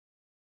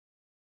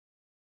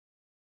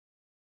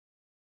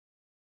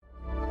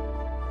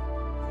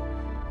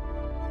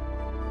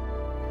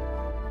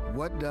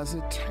What does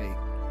it take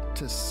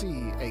to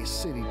see a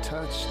city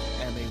touched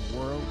and a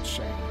world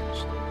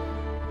changed?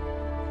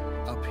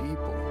 A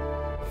people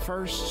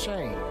first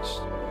changed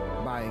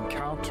by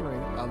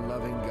encountering a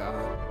loving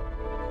God.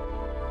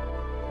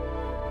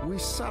 We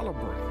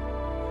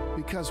celebrate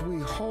because we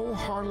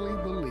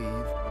wholeheartedly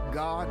believe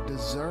God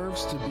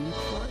deserves to be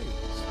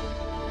praised.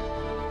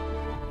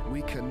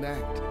 We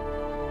connect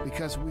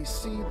because we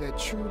see that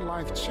true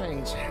life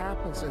change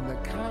happens in the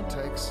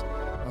context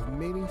of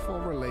meaningful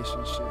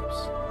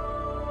relationships.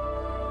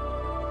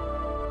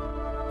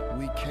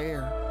 We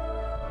care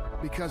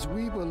because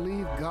we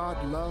believe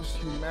God loves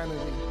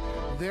humanity.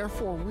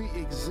 Therefore, we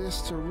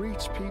exist to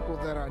reach people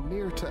that are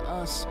near to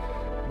us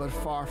but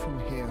far from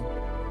Him.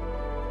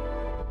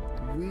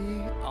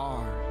 We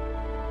are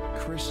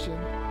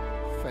Christian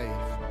Faith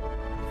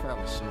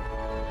Fellowship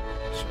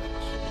Church.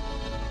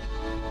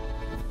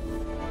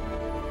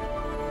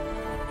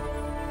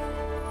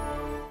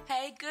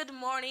 Hey, good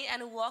morning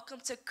and welcome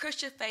to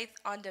Christian Faith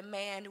on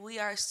Demand. We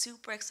are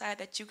super excited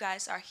that you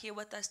guys are here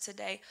with us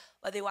today,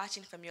 whether you're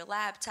watching from your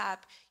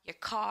laptop, your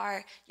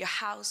car, your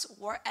house,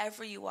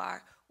 wherever you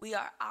are. We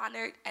are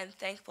honored and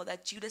thankful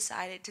that you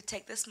decided to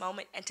take this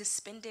moment and to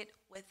spend it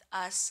with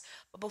us.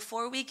 But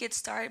before we get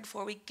started,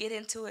 before we get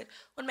into it,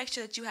 I want to make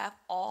sure that you have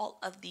all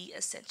of the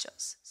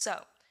essentials.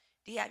 So,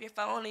 do you have your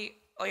phone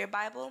or your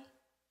Bible?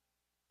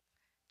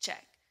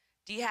 Check.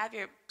 Do you have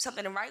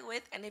something to write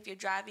with? And if you're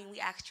driving, we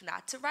ask you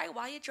not to write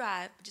while you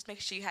drive, but just make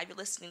sure you have your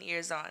listening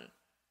ears on.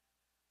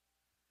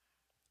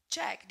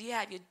 Check. Do you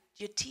have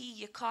your tea,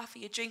 your coffee,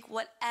 your drink,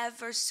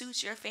 whatever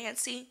suits your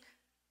fancy?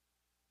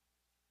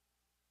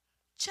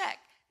 Check.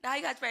 Now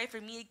you guys ready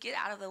for me to get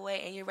out of the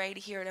way and you're ready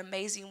to hear an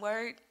amazing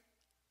word?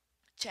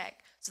 Check.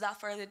 So without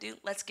further ado,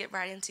 let's get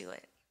right into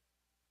it.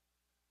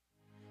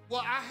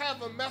 Well, I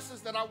have a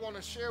message that I want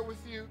to share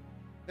with you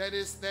that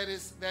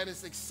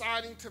is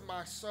exciting to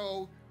my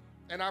soul,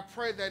 and I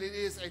pray that it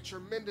is a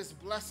tremendous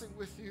blessing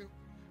with you.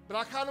 But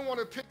I kind of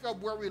want to pick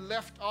up where we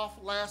left off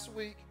last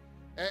week,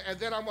 and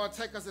then I'm going to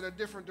take us in a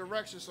different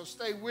direction, so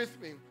stay with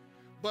me.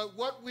 But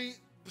what we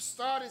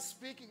started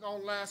speaking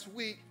on last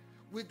week,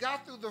 we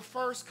got through the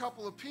first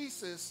couple of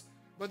pieces,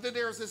 but then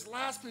there's this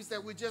last piece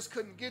that we just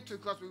couldn't get to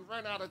because we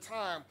ran out of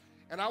time,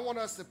 and I want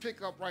us to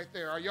pick up right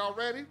there. Are y'all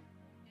ready?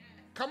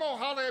 Come on,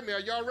 holler at me. Are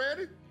y'all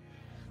ready?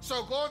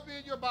 So go with me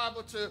in your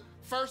Bible to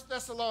 1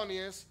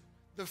 Thessalonians,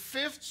 the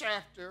 5th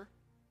chapter,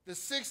 the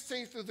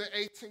 16th through the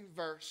 18th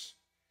verse.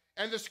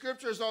 And the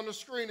scripture is on the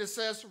screen. It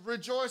says,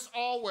 "Rejoice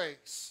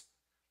always,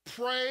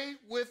 pray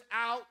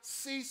without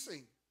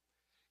ceasing.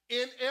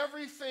 In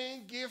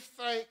everything give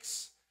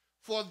thanks,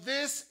 for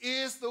this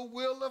is the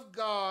will of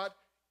God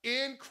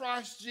in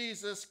Christ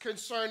Jesus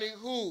concerning"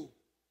 who?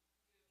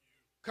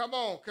 Come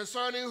on,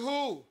 concerning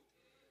who?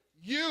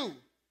 You.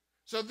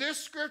 So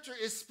this scripture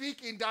is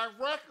speaking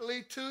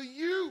directly to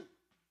you.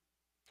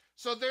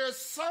 So there's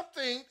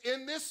something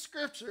in this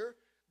scripture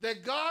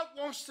that God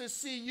wants to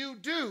see you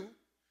do,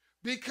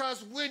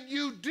 because when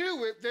you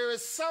do it, there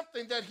is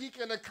something that He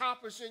can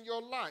accomplish in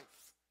your life.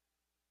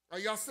 Are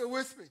y'all still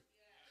with me? Yeah.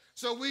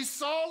 So we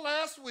saw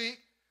last week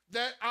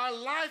that our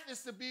life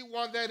is to be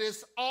one that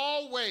is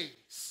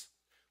always,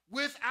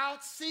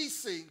 without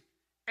ceasing,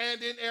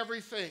 and in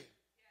everything.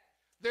 Yeah.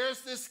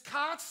 There's this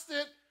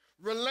constant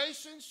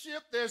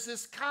relationship. There's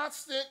this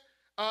constant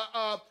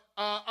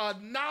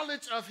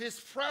knowledge of His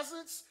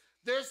presence.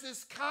 There's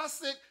this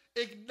constant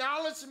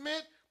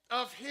acknowledgement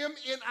of Him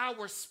in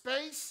our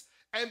space.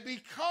 And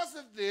because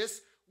of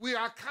this, we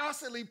are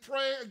constantly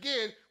praying.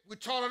 Again, we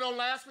taught it on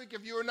last week.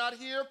 If you were not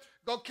here,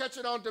 go catch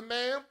it on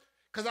demand,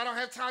 because I don't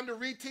have time to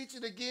reteach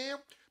it again.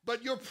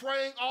 But you're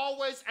praying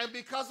always, and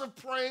because of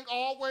praying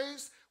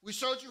always, we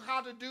showed you how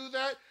to do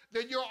that.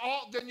 Then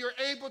you're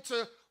able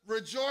to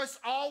rejoice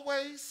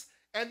always.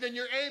 And then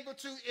you're able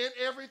to, in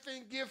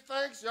everything, give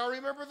thanks. Y'all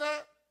remember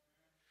that?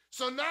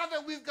 So now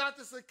that we've got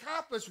this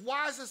accomplished,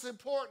 why is this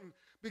important?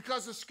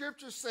 Because the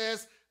scripture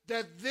says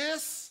that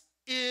this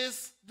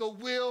is the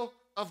will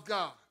of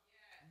God.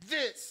 Yeah.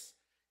 This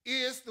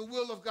is the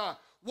will of God.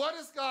 What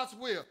is God's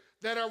will?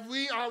 That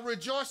we are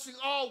rejoicing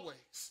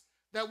always,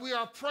 that we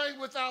are praying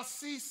without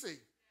ceasing,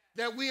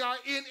 that we are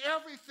in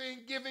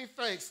everything giving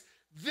thanks.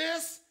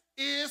 This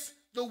is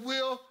the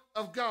will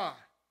of God.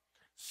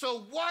 So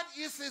what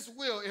is His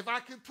will? If I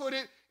can put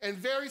it in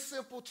very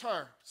simple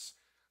terms,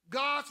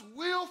 God's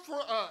will for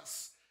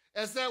us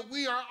is that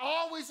we are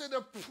always in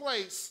a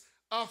place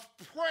of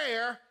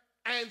prayer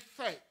and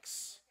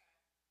thanks.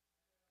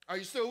 Are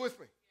you still with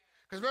me?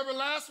 Because remember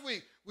last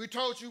week, we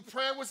told you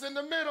prayer was in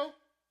the middle,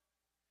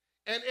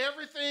 and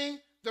everything,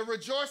 the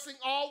rejoicing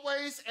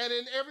always, and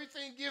in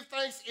everything give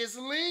thanks, is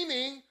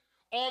leaning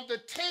on the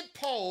tent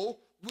pole,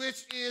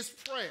 which is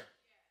prayer.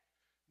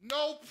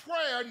 No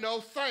prayer,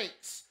 no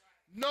thanks.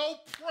 No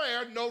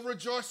prayer, no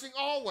rejoicing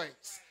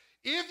always.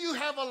 If you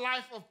have a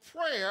life of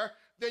prayer,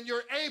 then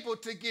you're able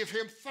to give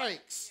Him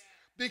thanks,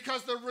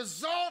 because the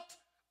result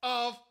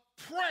of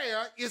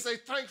prayer is a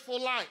thankful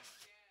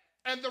life.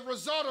 And the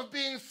result of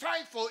being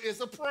thankful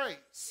is a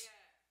praise.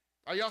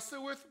 Are y'all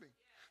still with me?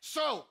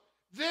 So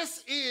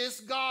this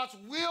is God's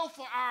will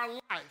for our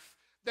life,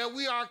 that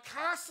we are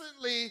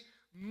constantly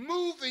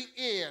moving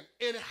in,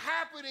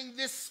 inhabiting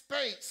this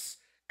space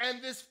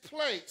and this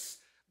place,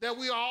 that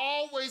we are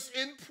always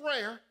in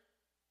prayer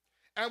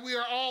and we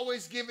are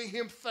always giving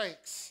him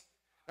thanks.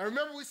 And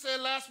remember we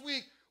said last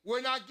week,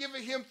 we're not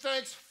giving him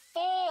thanks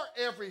for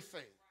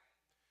everything,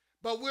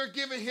 but we're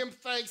giving him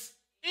thanks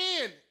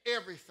in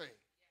everything.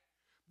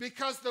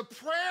 Because the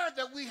prayer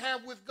that we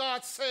have with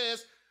God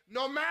says,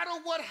 no matter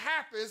what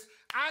happens,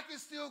 I can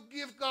still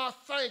give God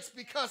thanks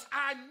because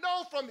I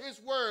know from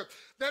his word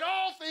that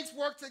all things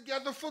work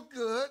together for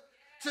good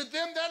to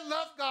them that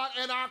love God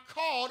and are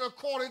called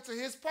according to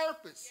his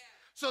purpose.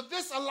 So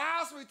this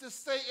allows me to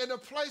stay in a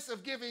place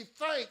of giving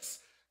thanks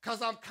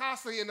because I'm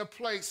constantly in a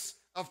place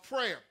of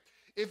prayer.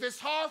 If it's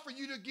hard for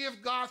you to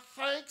give God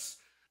thanks,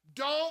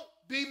 don't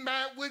be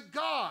mad with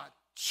God.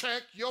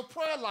 Check your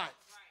prayer life.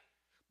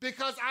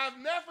 Because I've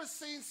never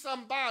seen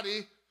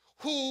somebody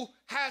who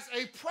has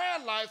a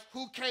prayer life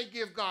who can't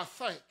give God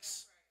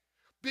thanks.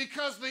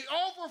 Because the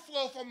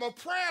overflow from a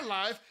prayer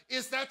life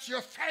is that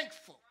you're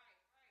thankful.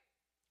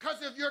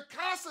 Because if you're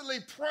constantly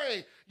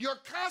praying, you're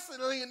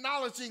constantly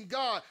acknowledging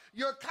God,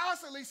 you're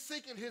constantly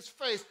seeking his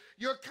face,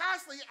 you're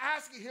constantly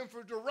asking him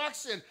for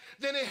direction,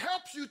 then it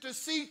helps you to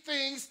see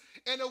things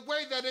in a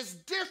way that is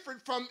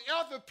different from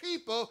other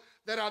people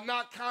that are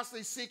not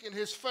constantly seeking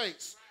his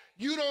face.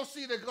 You don't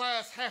see the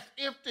glass half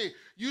empty.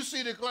 You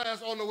see the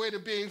glass on the way to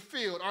being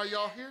filled. Are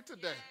y'all here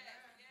today?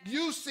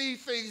 You see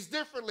things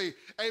differently.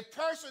 A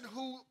person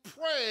who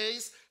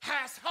prays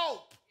has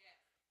hope.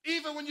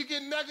 Even when you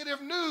get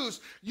negative news,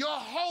 your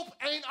hope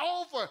ain't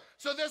over.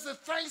 So there's a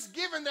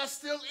thanksgiving that's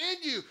still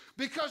in you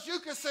because you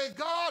can say,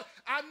 God,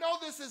 I know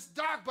this is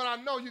dark, but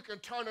I know you can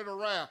turn it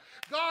around.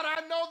 God,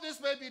 I know this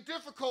may be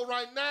difficult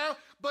right now,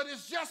 but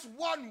it's just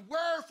one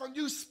word from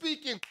you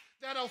speaking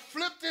that'll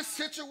flip this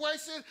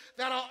situation,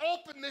 that'll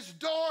open this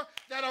door,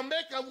 that'll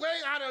make a way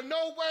out of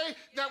no way,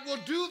 that will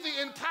do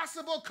the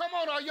impossible. Come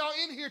on, are y'all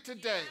in here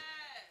today?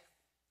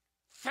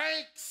 Yes.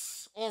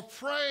 Thanks or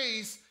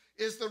praise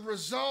is the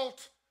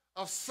result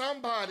of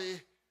somebody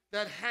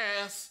that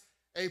has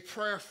a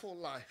prayerful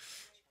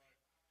life.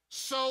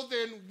 So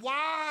then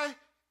why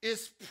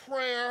is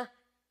prayer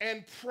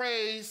and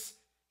praise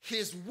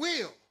his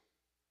will?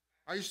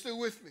 Are you still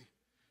with me?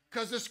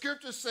 Because the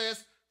scripture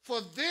says, for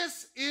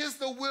this is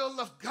the will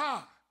of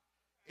God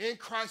in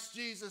Christ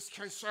Jesus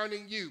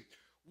concerning you.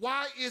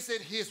 Why is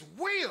it his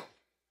will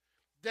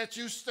that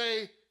you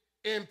stay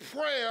in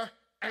prayer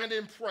and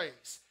in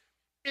praise?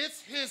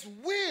 It's his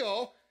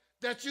will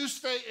that you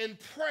stay in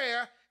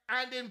prayer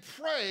and in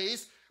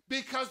praise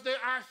because there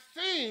are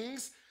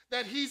things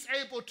that he's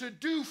able to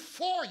do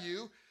for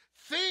you,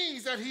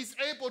 things that he's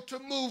able to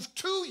move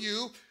to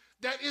you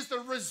that is the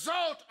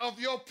result of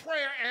your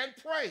prayer and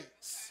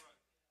praise.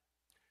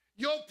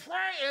 Your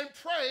prayer and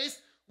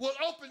praise will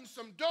open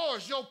some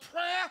doors. Your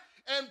prayer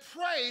and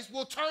praise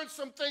will turn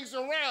some things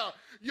around.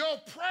 Your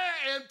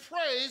prayer and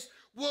praise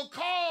will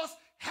cause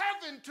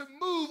heaven to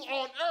move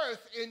on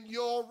earth in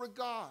your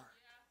regard.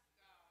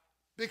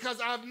 Because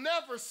I've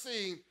never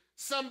seen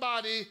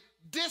somebody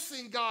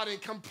dissing God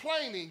and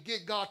complaining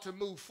get God to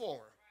move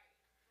forward.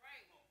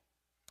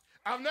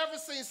 I've never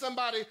seen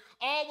somebody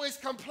always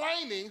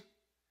complaining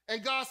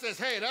and God says,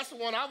 hey, that's the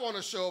one I want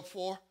to show up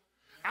for.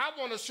 I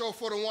want to show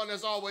for the one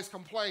that's always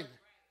complaining.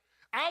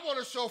 I want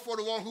to show for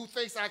the one who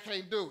thinks I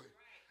can't do it.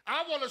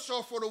 I want to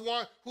show for the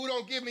one who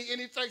don't give me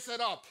any thanks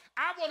at all.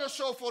 I want to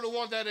show for the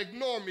one that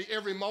ignore me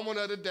every moment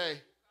of the day.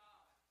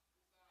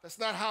 That's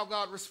not how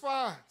God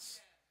responds.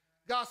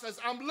 God says,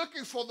 I'm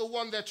looking for the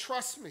one that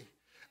trusts me.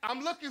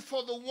 I'm looking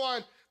for the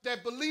one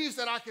that believes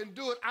that I can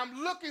do it.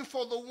 I'm looking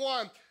for the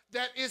one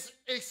that is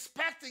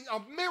expecting a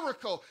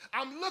miracle.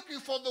 I'm looking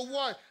for the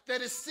one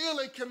that is still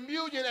in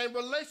communion and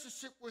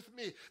relationship with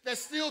me,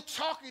 that's still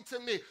talking to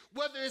me.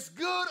 Whether it's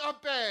good or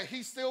bad,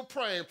 he's still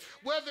praying.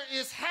 Whether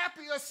it's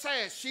happy or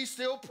sad, she's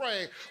still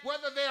praying.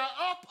 Whether they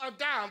are up or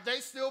down, they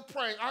still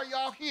praying. Are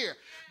y'all here?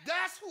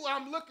 That's who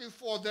I'm looking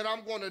for, that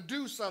I'm going to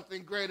do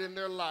something great in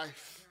their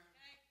life.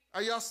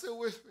 Are y'all still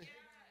with me?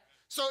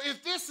 So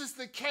if this is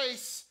the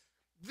case,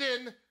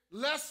 then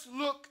let's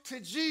look to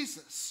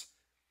Jesus.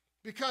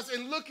 Because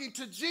in looking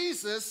to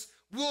Jesus,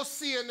 we'll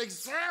see an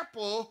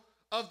example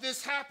of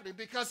this happening.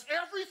 Because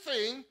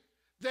everything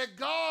that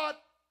God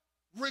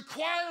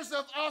requires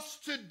of us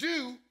to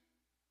do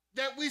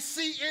that we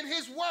see in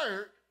his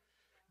word,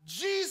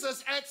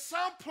 Jesus at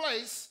some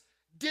place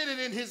did it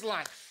in his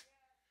life.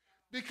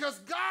 Because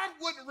God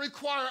wouldn't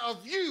require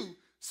of you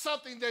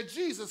something that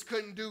Jesus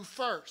couldn't do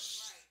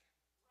first.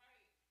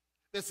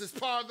 This is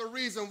part of the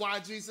reason why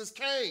Jesus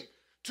came,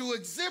 to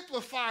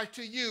exemplify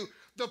to you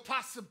the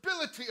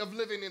possibility of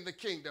living in the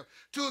kingdom,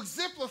 to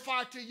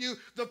exemplify to you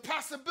the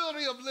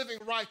possibility of living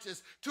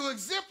righteous, to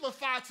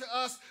exemplify to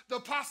us the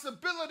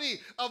possibility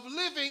of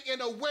living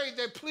in a way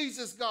that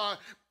pleases God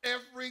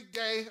every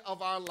day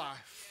of our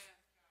life.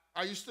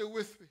 Are you still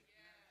with me?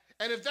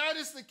 And if that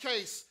is the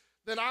case,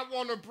 then I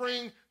want to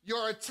bring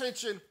your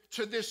attention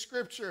to this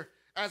scripture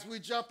as we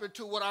jump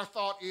into what our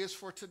thought is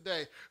for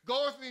today.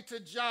 Go with me to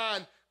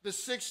John, the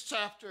 6th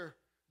chapter,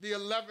 the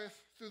 11th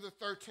through the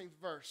 13th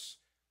verse.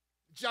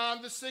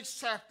 John, the 6th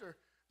chapter,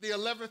 the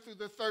 11th through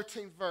the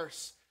 13th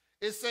verse.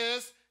 It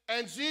says,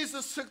 "And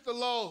Jesus took the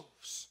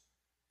loaves,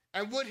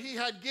 and when he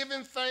had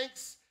given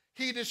thanks,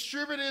 he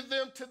distributed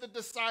them to the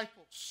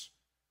disciples,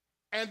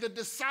 and the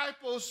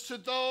disciples to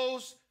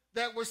those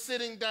that were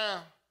sitting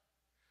down.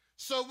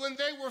 So when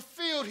they were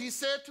filled, he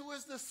said to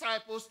his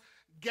disciples,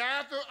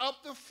 'Gather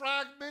up the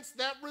fragments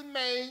that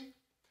remain,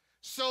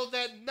 so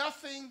that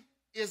nothing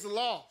is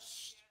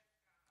lost.'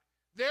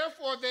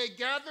 Therefore they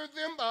gathered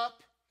them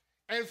up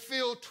and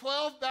filled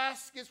 12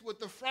 baskets with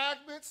the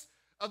fragments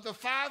of the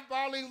 5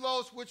 barley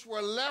loaves which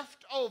were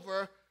left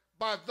over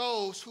by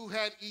those who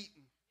had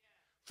eaten."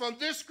 From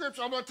this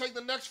scripture, I'm going to take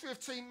the next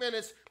 15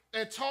 minutes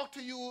and talk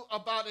to you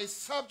about a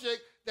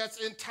subject that's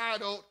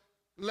entitled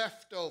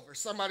leftovers.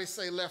 Somebody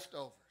say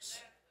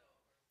leftovers.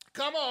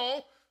 Come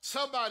on,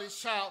 somebody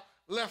shout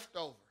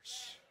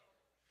leftovers.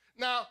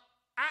 Now,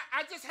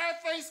 I just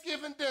had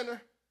Thanksgiving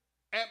dinner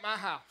at my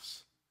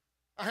house.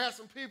 I had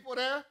some people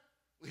there.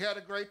 We had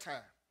a great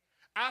time.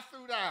 I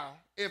threw down,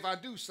 if I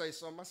do say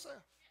so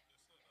myself.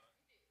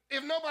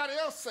 If nobody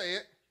else say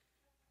it,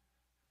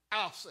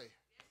 I'll say it.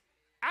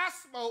 I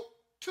smoked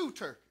 2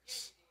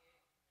 turkeys.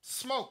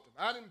 Smoked them.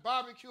 I didn't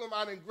barbecue them.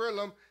 I didn't grill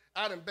them.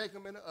 I didn't bake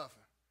them in the oven.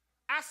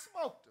 I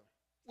smoked them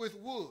with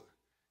wood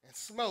and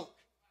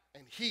smoke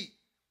and heat.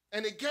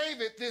 And it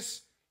gave it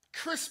this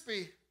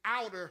crispy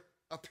outer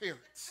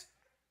appearance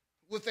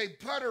with a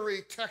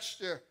buttery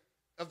texture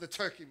of the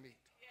turkey meat.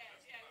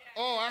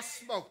 Oh, I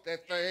smoked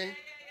that thing.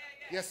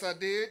 Yes, I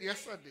did.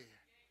 Yes, I did.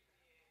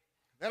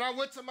 Then I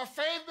went to my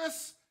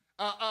famous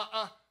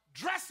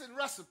dressing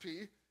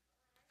recipe,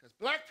 because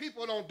black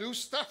people don't do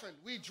stuffing.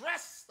 We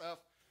dress stuff.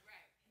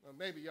 Well,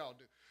 maybe y'all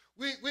do.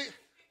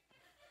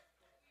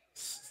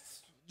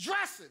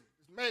 Dressing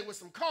is made with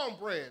some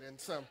cornbread and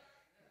some.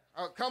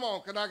 Come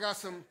on, cause I got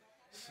some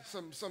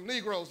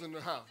Negroes in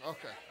the house.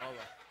 Okay, all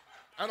right.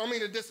 I don't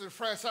mean to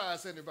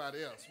disenfranchise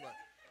anybody else, but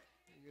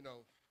you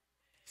know,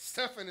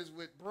 stuffing is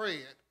with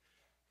bread,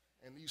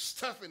 and you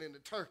stuff it in the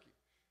turkey.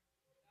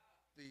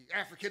 The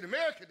African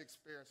American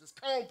experience is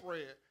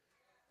cornbread,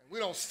 and we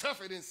don't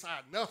stuff it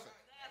inside nothing.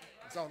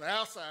 It's on the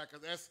outside,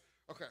 cause that's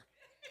okay.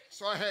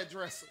 So I had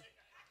dressing.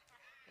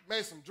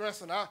 Made some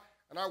dressing,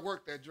 and I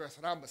worked that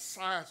dressing. I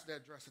massaged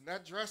that dressing.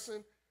 That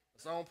dressing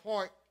was on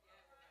point.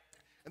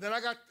 And then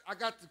I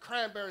got the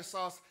cranberry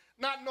sauce,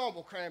 not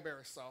normal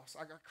cranberry sauce.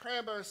 I got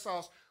cranberry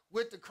sauce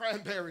with the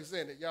cranberries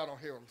in it. Y'all don't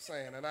hear what I'm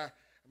saying. And I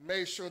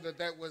made sure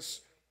that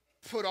was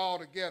put all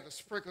together,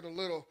 sprinkled a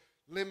little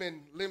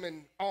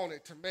lemon on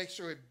it to make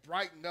sure it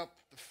brightened up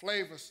the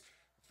flavors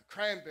of the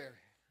cranberry.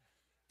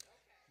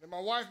 Then my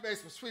wife made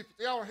some sweet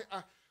potatoes.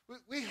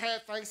 We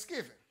had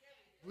Thanksgiving.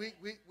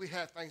 We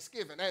had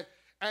Thanksgiving,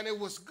 and it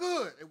was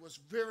good. It was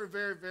very,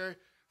 very, very,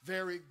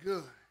 very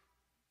good.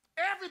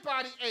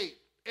 Everybody ate.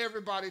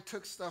 Everybody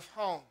took stuff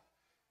home.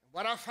 And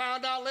what I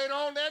found out later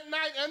on that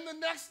night and the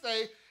next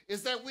day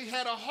is that we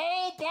had a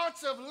whole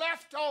bunch of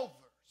leftovers.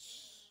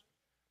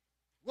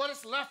 What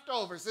is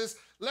leftovers?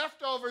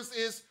 Leftovers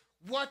is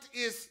what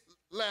is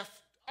left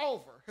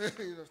over.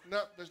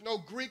 There's no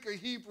Greek or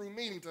Hebrew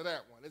meaning to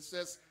that one. It's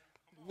just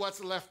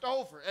what's left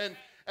over.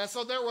 And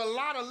so there were a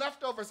lot of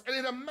leftovers. And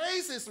it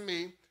amazes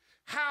me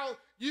how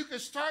you can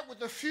start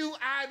with a few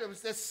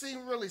items that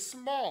seem really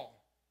small.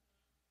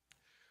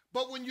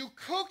 But when you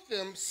cook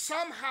them,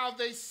 somehow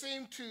they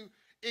seem to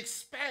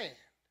expand.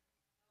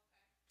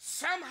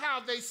 Somehow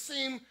they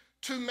seem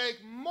to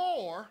make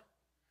more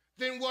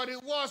than what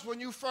it was when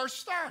you first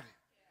started.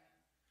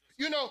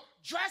 You know,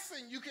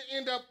 dressing, you can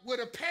end up with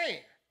a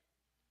pan.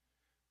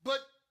 But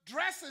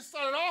dressing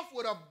started off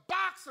with a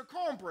box of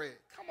cornbread.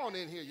 Come on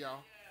in here,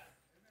 y'all.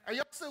 Are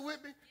y'all still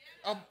with me?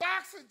 A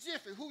box of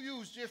Jiffy. Who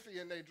used Jiffy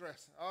in their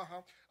dressing?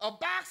 A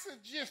box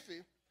of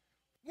Jiffy,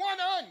 1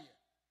 onion,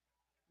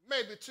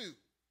 maybe 2.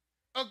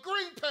 A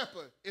green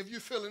pepper, if you're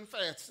feeling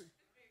fancy.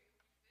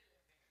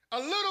 A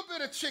little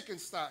bit of chicken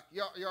stock.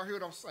 Y'all hear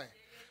what I'm saying?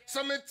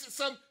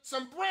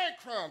 Some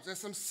breadcrumbs and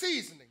some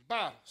seasoning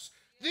bottles.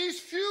 These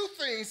few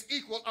things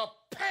equal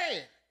a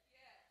pan.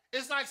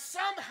 It's like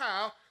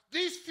somehow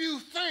these few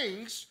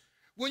things,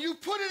 when you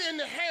put it in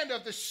the hand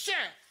of the chef,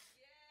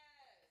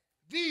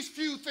 these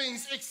few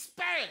things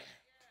expand.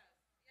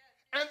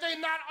 And they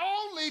not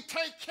only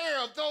take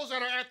care of those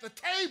that are at the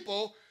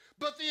table,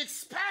 but the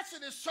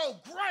expansion is so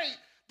great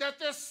that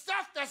there's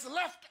stuff that's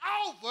left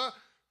over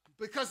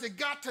because it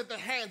got to the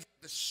hands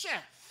of the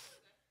chef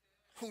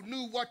who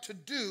knew what to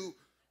do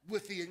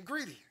with the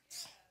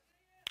ingredients.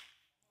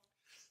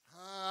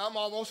 I'm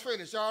almost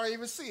finished. Y'all don't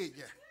even see it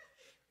yet.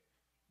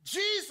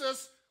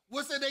 Jesus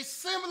was in a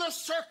similar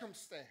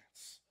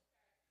circumstance.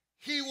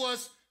 He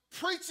was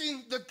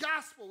preaching the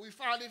gospel. We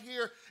find it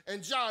here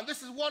in John.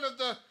 This is one of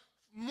the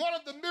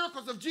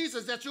miracles of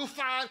Jesus that you'll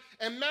find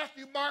in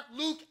Matthew, Mark,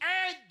 Luke,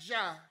 and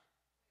John.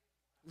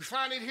 We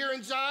find it here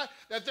in John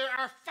that there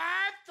are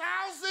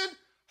 5,000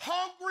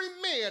 hungry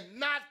men,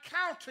 not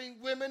counting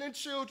women and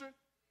children.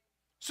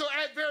 So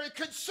at very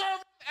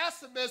conservative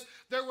estimates,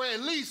 there were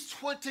at least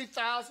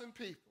 20,000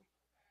 people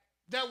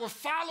that were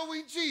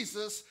following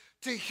Jesus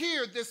to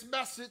hear this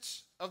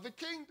message of the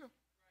kingdom.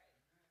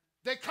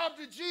 They come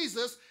to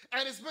Jesus,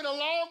 and it's been a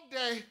long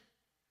day,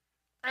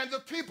 and the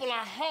people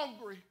are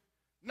hungry,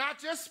 not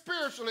just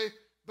spiritually,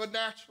 but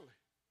naturally.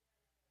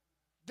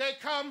 They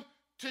come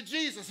to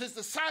Jesus, his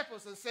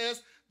disciples, and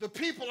says, the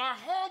people are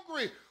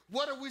hungry.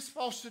 What are we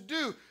supposed to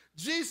do?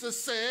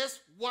 Jesus says,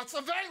 what's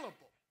available?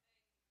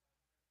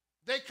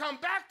 They come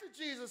back to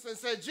Jesus and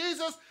say,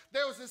 Jesus,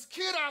 there was this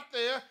kid out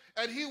there,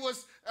 and he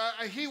was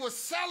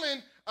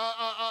selling,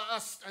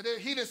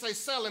 he didn't say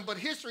selling, but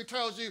history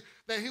tells you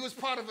that he was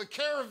part of a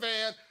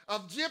caravan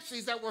of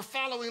gypsies that were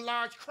following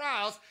large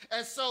crowds,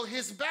 and so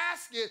his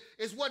basket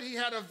is what he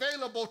had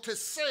available to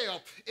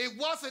sell. It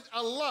wasn't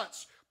a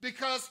lunch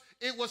because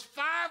it was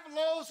 5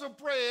 loaves of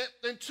bread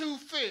and 2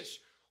 fish.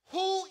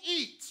 Who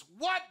eats?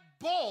 What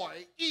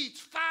boy eats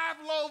 5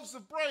 loaves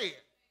of bread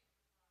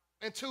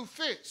and 2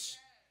 fish?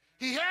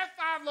 He had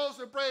 5 loaves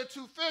of bread and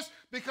 2 fish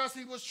because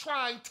he was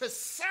trying to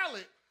sell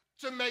it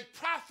to make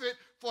profit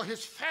for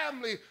his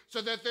family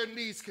so that their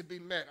needs could be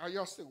met. Are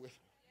y'all still with me?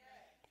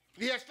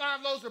 He has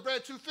 5 loaves of bread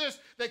and 2 fish.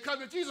 They come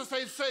to Jesus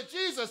and say,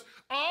 Jesus,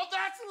 all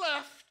that's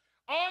left,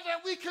 all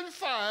that we can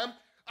find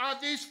are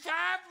these 5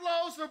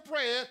 loaves of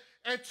bread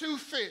and 2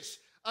 fish.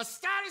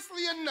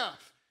 Astonishingly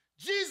enough,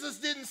 Jesus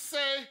didn't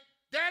say,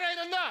 that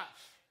ain't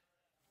enough.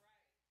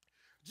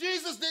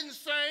 Jesus didn't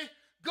say,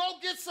 go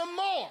get some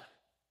more.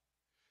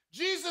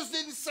 Jesus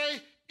didn't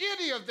say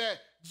any of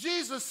that.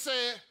 Jesus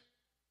said,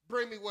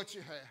 bring me what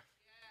you have.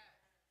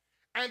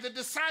 Yeah. And the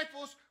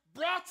disciples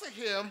brought to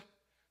him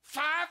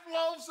 5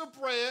 loaves of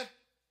bread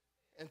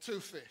and 2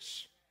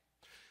 fish.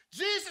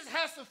 Jesus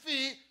has to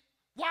feed,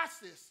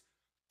 watch this,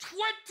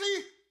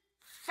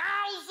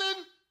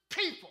 20,000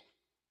 people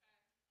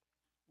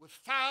with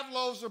 5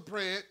 loaves of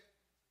bread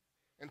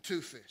and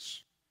 2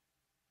 fish.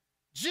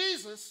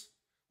 Jesus,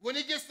 when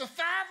he gets the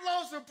 5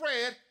 loaves of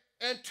bread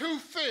and 2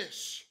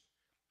 fish,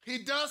 he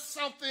does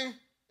something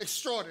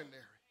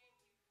extraordinary.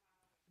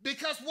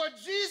 Because what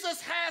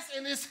Jesus has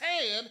in his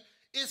hand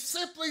is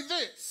simply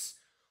this.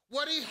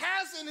 What he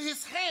has in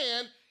his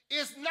hand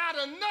is not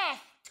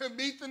enough to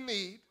meet the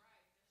need.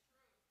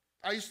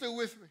 Are you still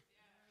with me?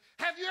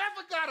 Have you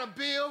ever got a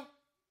bill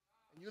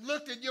and you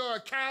looked at your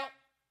account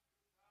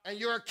and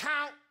your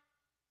account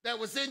that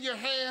was in your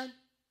hand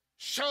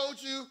showed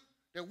you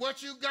that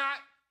what you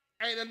got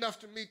ain't enough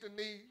to meet the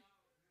need?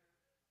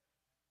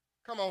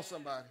 Come on,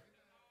 somebody.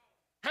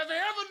 Have they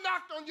ever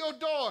knocked on your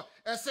door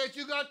and said,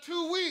 you got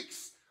 2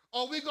 weeks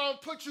or we're going to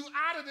put you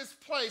out of this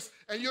place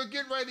and you're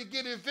getting ready to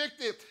get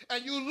evicted?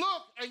 And you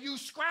look and you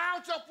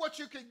scrounge up what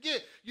you can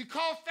get. You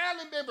call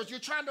family members. You're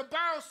trying to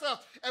borrow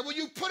stuff. And when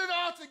you put it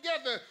all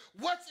together,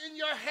 what's in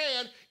your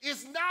hand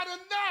is not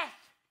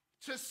enough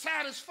to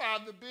satisfy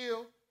the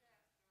bill.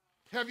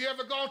 Have you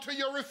ever gone to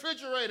your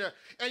refrigerator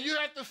and you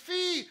have to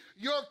feed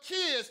your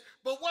kids,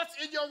 but what's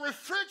in your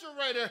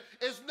refrigerator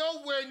is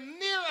nowhere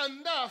near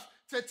enough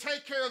to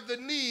take care of the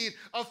need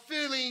of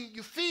feeding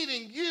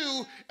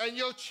you and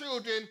your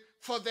children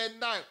for that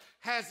night?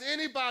 Has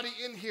anybody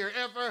in here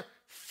ever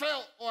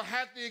felt or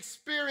had the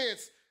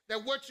experience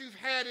that what you've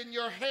had in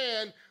your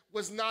hand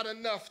was not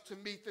enough to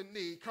meet the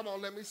need? Come on,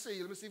 let me see.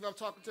 Let me see if I'm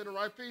talking to the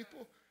right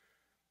people.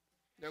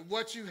 That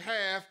what you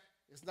have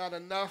is not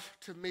enough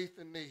to meet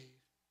the need.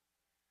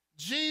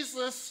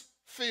 Jesus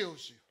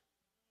feels you.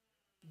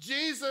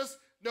 Jesus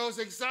knows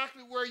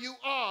exactly where you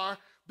are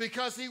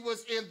because he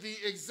was in the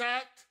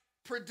exact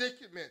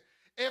predicament.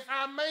 If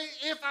I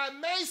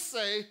may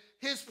say,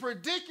 his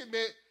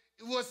predicament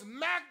was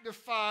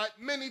magnified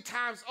many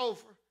times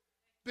over,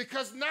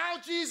 because now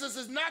Jesus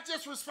is not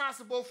just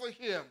responsible for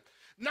him,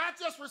 not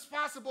just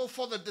responsible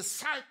for the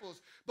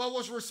disciples, but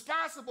was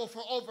responsible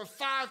for over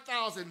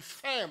 5,000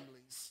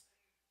 families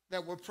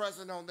that were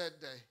present on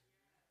that day.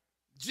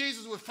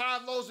 Jesus with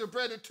 5 loaves of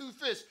bread and 2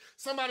 fish.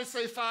 Somebody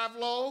say 5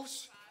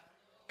 loaves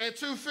and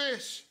 2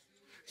 fish.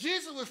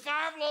 Jesus with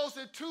 5 loaves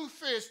and 2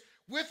 fish,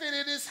 with it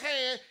in his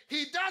hand.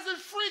 He doesn't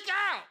freak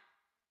out.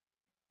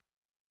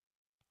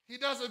 He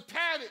doesn't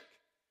panic.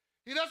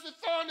 He doesn't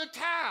throw in the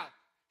towel.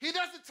 He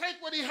doesn't take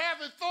what he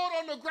has and throw it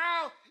on the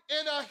ground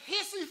in a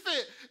hissy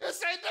fit and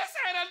say, this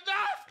ain't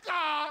enough,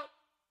 God.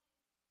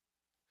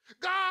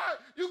 God,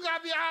 you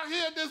got me out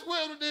here in this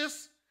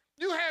wilderness.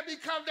 You had me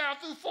come down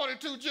through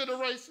 42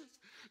 generations.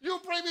 You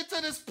bring me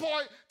to this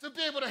point to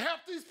be able to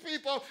help these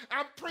people.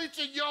 I'm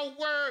preaching your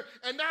word,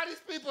 and now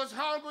these people is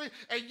hungry,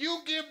 and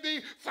you give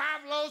me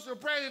 5 loaves of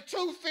bread and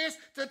 2 fish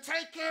to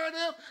take care of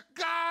them?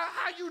 God,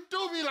 how you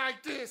do me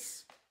like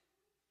this?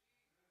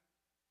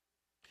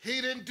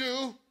 He didn't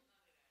do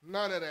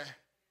none of that.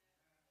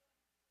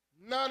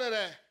 None of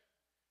that.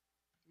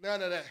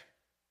 None of that.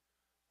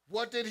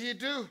 What did he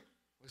do?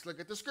 Let's look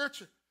at the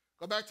scripture.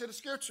 Go back to the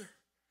scripture.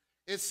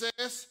 It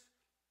says,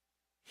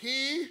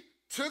 he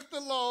took the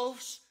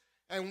loaves,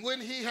 and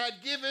when he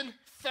had given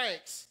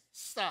thanks,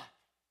 stop.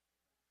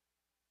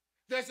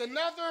 There's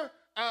another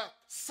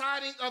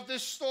siding of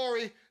this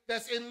story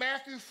that's in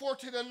Matthew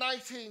 14 and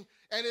 19,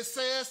 and it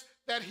says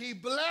that he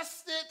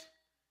blessed it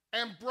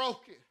and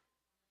broke it.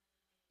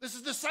 This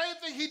is the same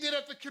thing he did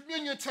at the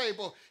communion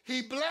table.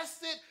 He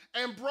blessed it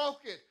and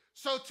broke it.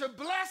 So to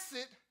bless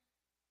it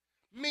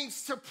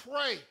means to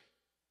pray.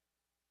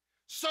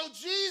 So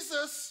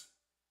Jesus,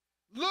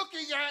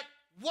 looking at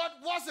what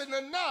wasn't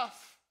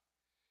enough,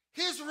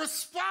 his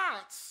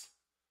response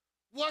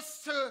was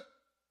to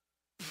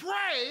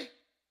pray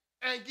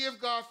and give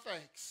God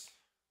thanks.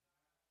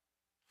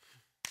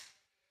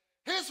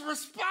 His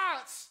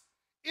response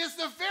is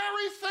the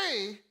very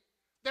thing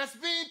that's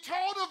being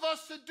told of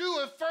us to do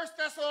in 1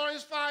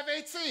 Thessalonians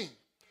 5:18.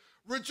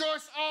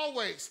 Rejoice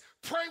always,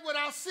 pray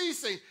without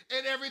ceasing,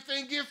 in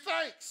everything give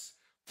thanks.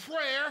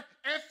 Prayer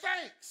and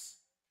thanks.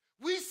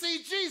 We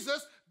see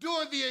Jesus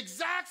doing the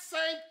exact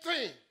same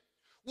thing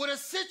with a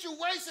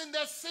situation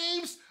that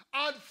seems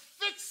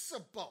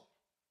unfixable.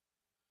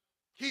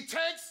 He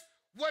takes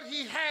what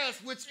he has,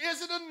 which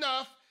isn't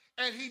enough,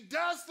 and he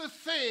does the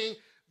thing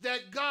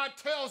that God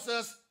tells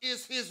us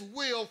is his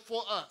will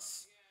for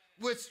us,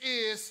 which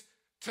is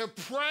to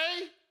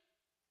pray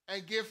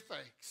and give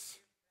thanks.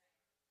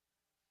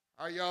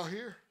 Are y'all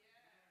here?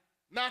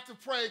 Not to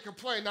pray and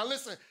complain. Now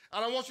listen,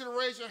 I don't want you to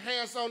raise your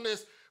hands on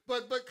this,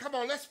 but come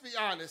on, let's be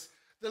honest.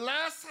 The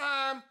last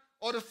time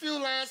or the few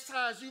last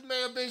times you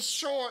may have been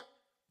short,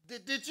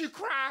 did you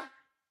cry?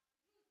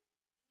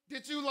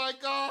 Did you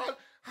like, God,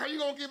 how you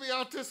gonna get me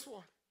out this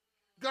one?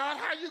 God,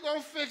 how you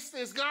gonna fix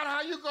this? God,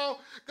 how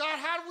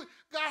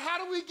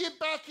do we get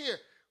back here?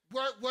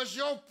 Was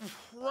your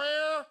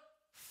prayer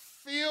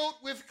filled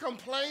with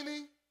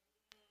complaining?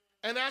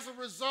 And as a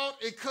result,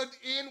 it couldn't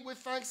end with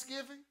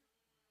thanksgiving?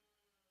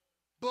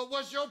 But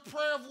was your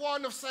prayer of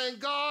one of saying,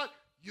 God,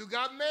 you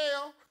got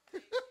mail?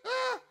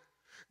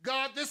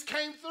 God, this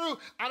came through.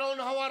 I don't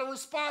know how to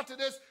respond to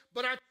this,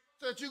 but I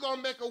trust that you're going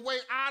to make a way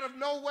out of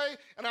no way,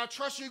 and I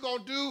trust you're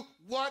going to do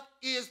what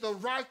is the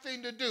right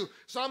thing to do.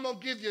 So I'm going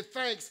to give you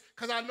thanks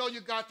because I know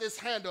you got this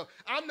handled.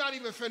 I'm not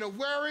even finna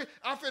worry.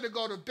 I'm finna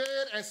go to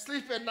bed and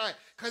sleep at night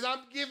because I'm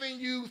giving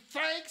you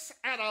thanks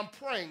and I'm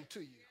praying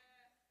to you.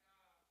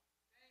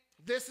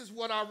 This is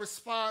what our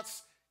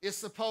response is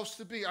supposed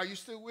to be. Are you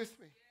still with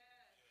me?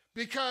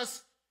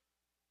 Because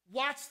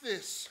watch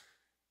this.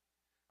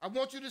 I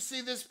want you to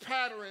see this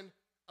pattern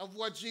of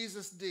what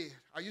Jesus did.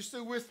 Are you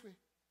still with me?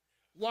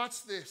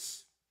 Watch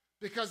this,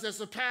 because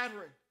there's a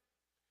pattern.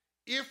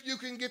 If you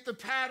can get the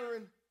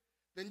pattern,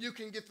 then you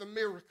can get the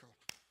miracle.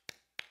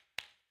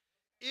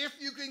 If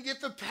you can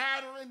get the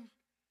pattern,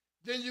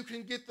 then you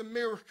can get the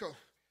miracle.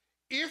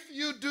 If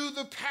you do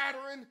the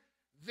pattern,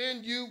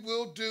 then you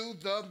will do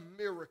the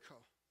miracle.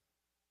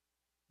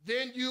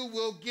 Then you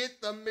will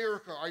get the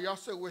miracle. Are y'all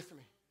still with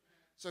me?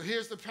 So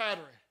here's the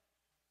pattern.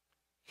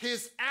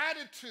 His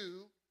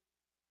attitude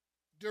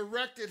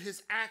directed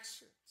his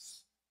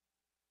actions,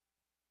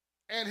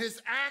 and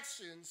his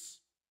actions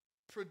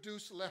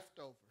produced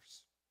leftovers.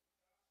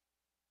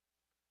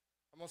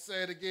 I'm going to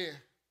say it again.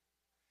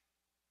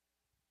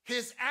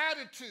 His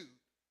attitude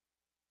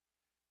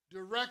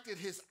directed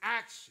his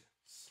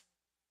actions,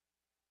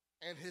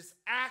 and his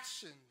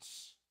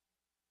actions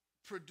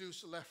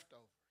produced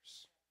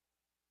leftovers.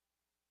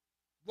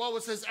 What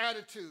was his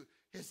attitude?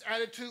 His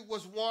attitude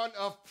was one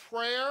of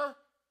prayer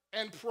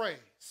and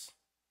praise.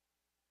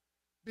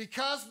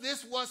 Because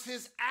this was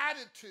his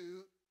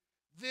attitude,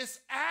 this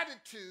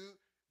attitude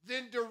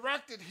then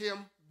directed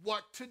him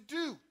what to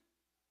do.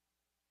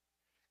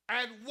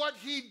 And what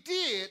he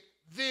did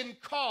then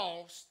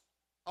caused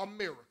a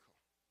miracle.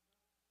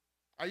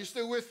 Are you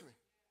still with me?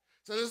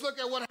 So let's look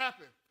at what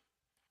happened.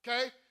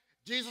 Okay?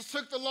 Jesus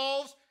took the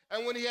loaves,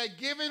 and when he had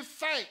given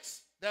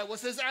thanks, that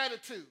was his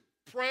attitude,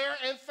 prayer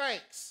and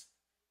thanks.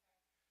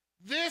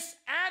 This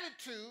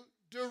attitude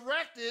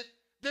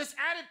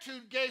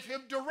gave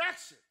him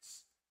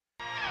directions.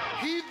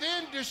 He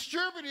then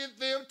distributed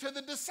them to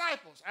the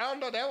disciples. I don't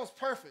know, that was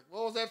perfect.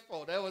 What was that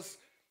for? That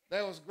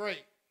was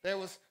great. That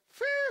was,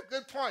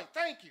 good point.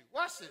 Thank you.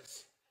 Watch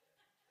this.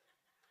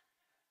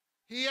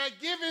 He had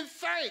given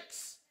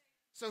thanks.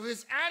 So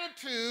his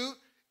attitude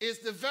is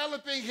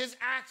developing his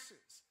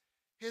actions.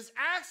 His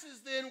actions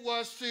then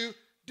was to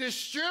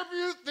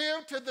distribute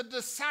them to the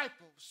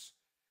disciples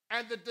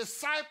and the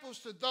disciples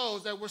to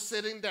those that were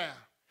sitting down.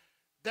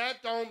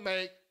 That don't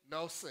make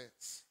no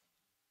sense.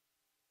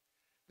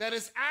 That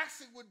his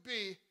action would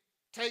be,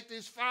 take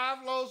these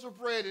 5 loaves of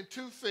bread and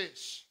 2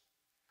 fish.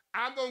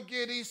 I'm going to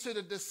give these to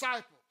the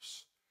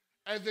disciples.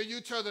 And then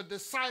you tell the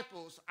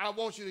disciples, I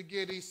want you to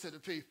give these to the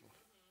people.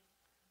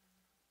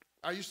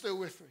 Are you still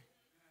with me?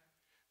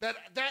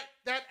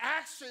 That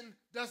action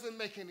doesn't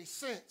make any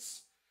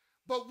sense.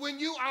 But when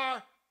you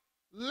are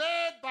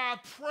led by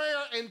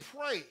prayer and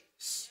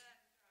praise,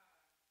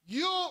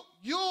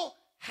 you'll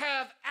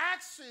have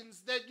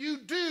actions that you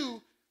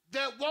do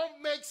that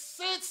won't make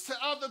sense to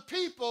other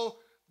people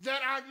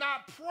that are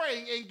not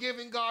praying and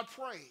giving God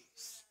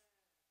praise.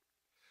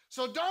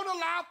 So don't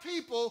allow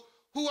people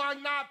who are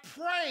not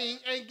praying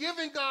and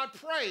giving God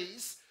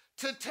praise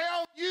to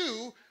tell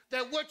you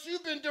that what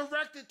you've been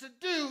directed to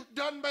do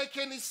doesn't make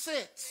any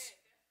sense.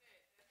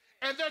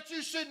 and that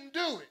you shouldn't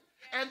do it,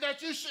 and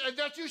that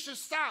you should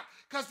stop,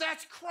 because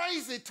that's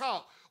crazy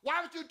talk.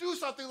 Why would you do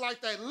something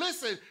like that?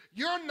 Listen,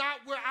 you're not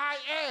where I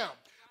am,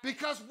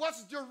 because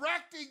what's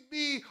directing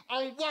me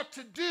on what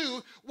to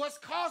do, what's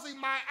causing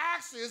my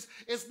actions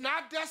is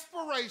not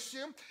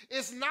desperation,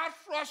 it's not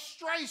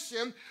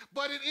frustration,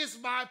 but it is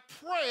my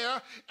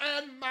prayer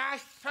and my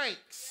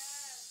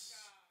thanks.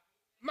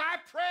 My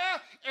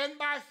prayer and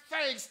my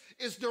thanks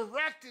is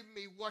directing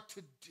me what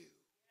to do.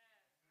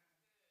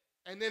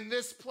 And in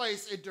this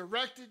place, it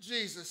directed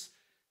Jesus,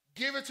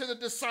 give it to the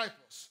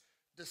disciples.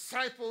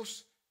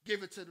 Disciples,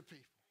 give it to the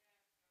people.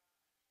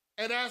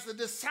 And as the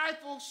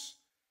disciples,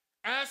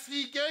 as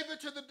he gave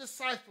it to the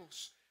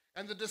disciples,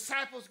 and the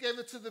disciples gave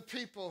it to the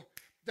people,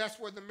 that's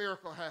where the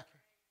miracle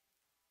happened.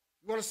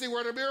 You want to see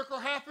where the miracle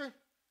happened?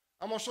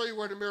 I'm going to show you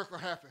where the miracle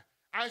happened.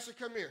 Aisha,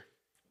 come here.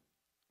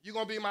 You're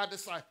going to be my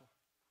disciple.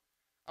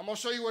 I'm going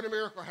to show you where the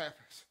miracle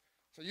happens.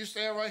 So you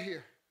stand right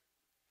here.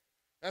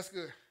 That's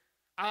good.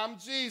 I'm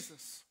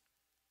Jesus.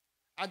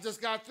 I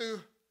just got through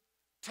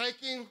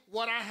taking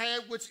what I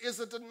had, which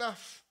isn't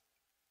enough.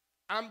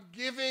 I'm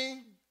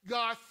giving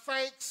God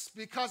thanks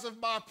because of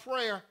my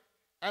prayer,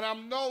 and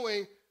I'm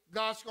knowing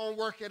God's going to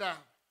work it out.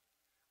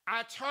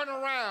 I turn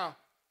around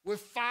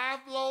with 5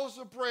 loaves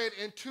of bread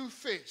and 2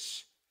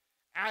 fish.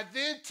 I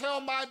then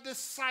tell my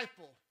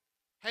disciple,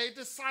 hey,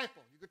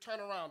 disciple, you can turn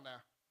around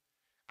now.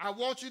 I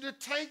want you to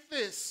take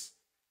this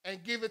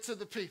and give it to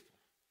the people.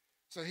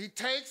 So he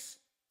takes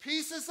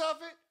pieces of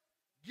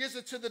it, gives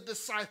it to the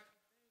disciple.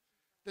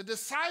 The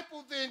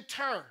disciple then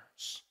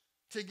turns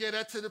to get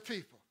it to the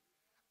people.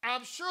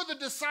 I'm sure the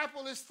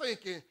disciple is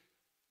thinking,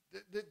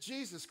 that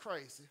Jesus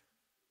crazy.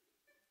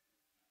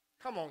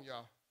 Come on,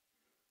 y'all.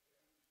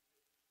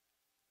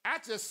 I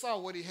just saw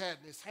what he had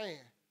in his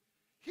hand.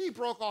 He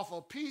broke off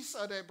a piece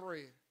of that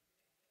bread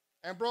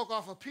and broke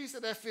off a piece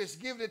of that fish,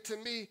 giving it to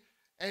me,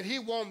 and he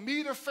want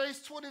me to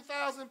face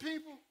 20,000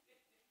 people?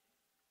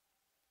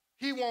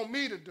 He want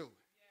me to do it.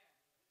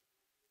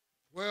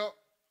 Well,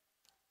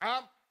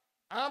 I'm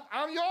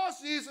yours,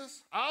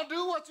 Jesus. I'll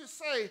do what you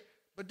say,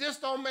 but this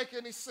don't make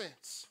any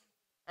sense.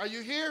 Are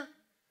you here?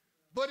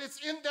 But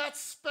it's in that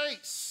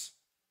space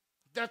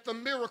that the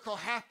miracle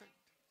happened.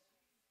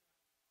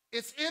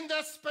 It's in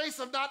that space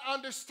of not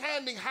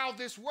understanding how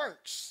this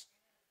works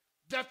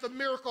that the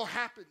miracle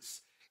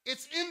happens.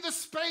 It's in the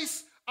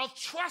space of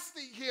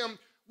trusting him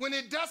when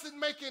it doesn't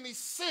make any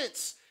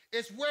sense.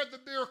 It's where the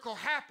miracle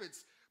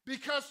happens.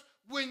 Because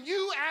when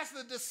you as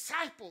the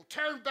disciple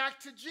turn back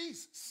to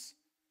Jesus,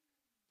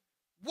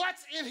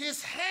 what's in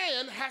his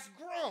hand has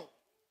grown.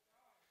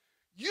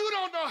 You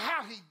don't know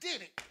how he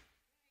did it.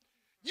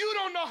 You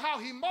don't know how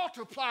he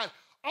multiplied.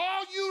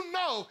 All you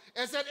know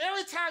is that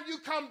every time you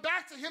come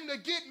back to him to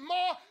get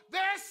more,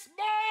 there's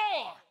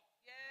more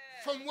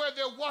from where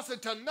there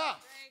wasn't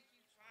enough.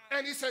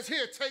 And he says,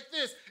 here, take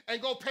this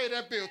and go pay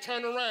that bill.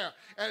 Turn around.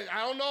 And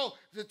I don't know,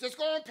 just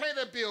go and pay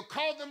that bill.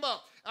 Call them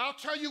up. I'll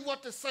tell you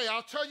what to say.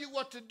 I'll tell you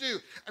what to do.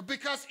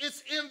 Because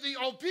it's in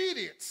the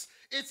obedience.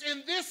 It's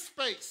in this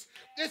space.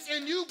 It's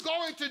in you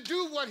going to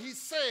do what he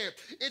said.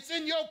 It's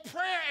in your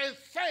prayer and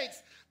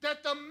thanks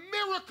that the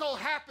miracle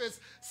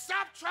happens.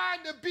 Stop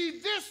trying to be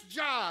this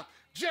job.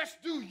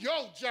 Just do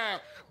your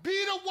job.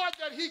 Be the one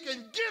that he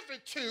can give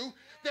it to,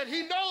 that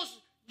he knows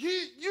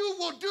you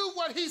will do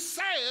what he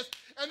says,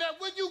 and that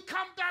when you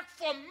come back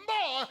for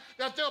more,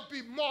 that there'll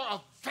be more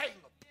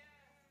available.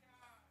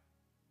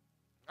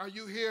 Are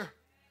you here?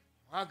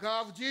 My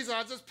God, Jesus,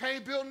 I just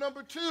paid bill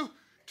number 2.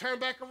 Turn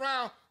back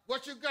around.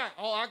 What you got?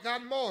 Oh, I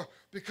got more.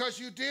 Because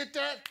you did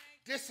that,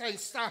 this ain't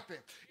stopping.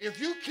 If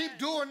you keep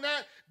doing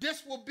that,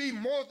 this will be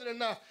more than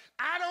enough.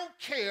 I don't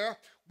care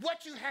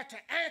what you have to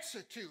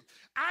answer to.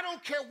 I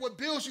don't care what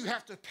bills you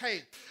have to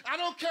pay. I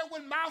don't care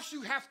what mouths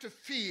you have to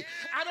feed.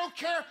 I don't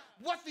care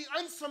what the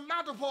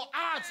unsurmountable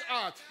odds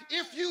are.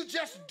 If you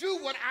just do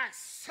what I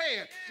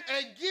said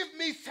and give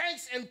me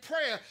thanks and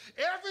prayer,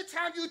 every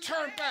time you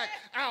turn back,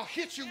 I'll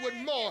hit you with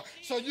more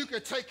so you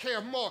can take care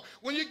of more.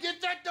 When you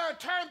get that done,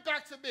 turn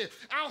back to me.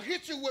 I'll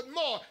hit you with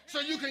more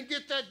so you can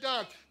get that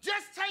done.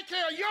 Just take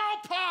care of your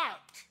part.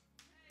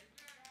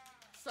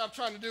 Stop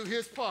trying to do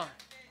his part.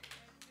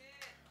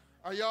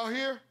 Are y'all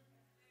here?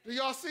 Do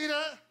y'all see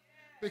that?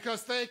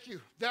 Because thank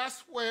you.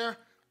 That's where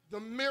the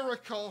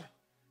miracle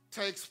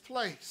takes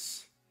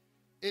place.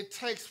 It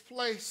takes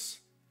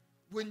place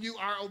when you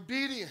are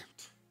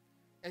obedient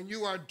and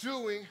you are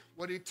doing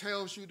what he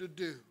tells you to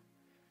do.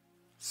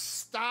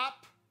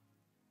 Stop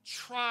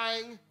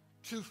trying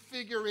to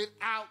figure it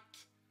out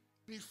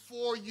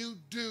before you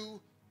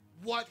do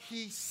what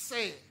he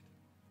said.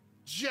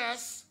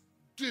 Just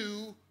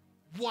do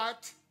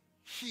what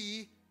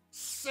he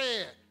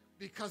said.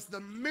 Because the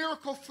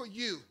miracle for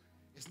you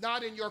is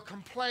not in your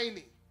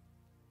complaining.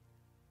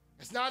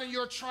 It's not in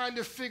your trying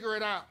to figure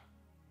it out.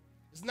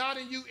 It's not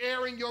in you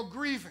airing your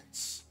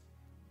grievance.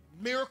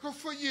 Miracle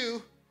for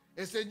you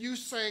is in you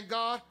saying,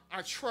 God,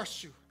 I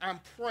trust you. I'm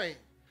praying.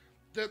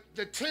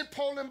 The tent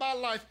pole in my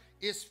life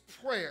is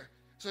prayer.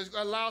 So it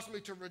allows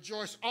me to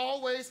rejoice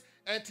always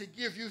and to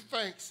give you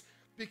thanks.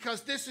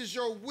 because this is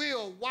your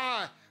will.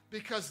 Why?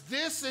 Because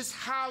this is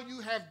how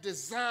you have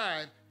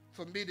designed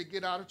for me to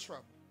get out of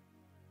trouble.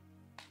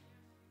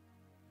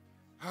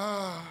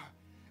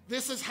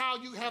 This is how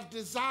you have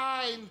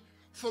designed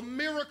for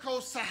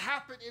miracles to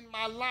happen in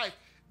my life.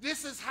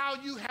 This is how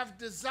you have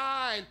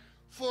designed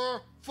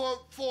for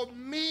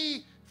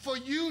me, for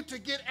you to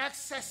get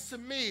access to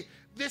me.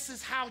 This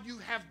is how you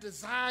have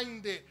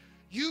designed it.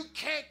 You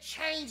can't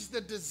change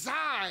the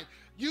design.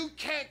 You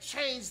can't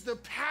change the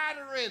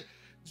pattern.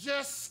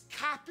 Just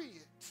copy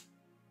it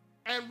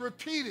and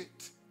repeat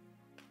it.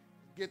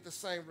 Get the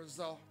same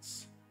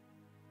results.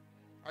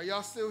 Are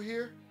y'all still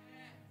here?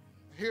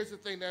 Here's the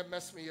thing that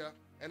messed me up,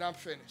 and I'm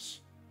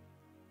finished.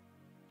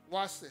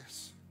 Watch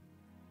this.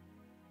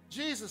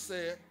 Jesus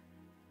said,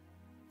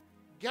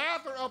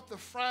 gather up the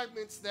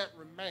fragments that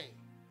remain.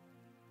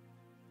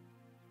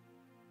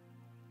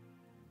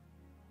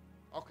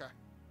 Okay.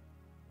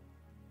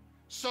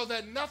 So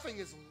that nothing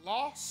is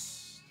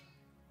lost.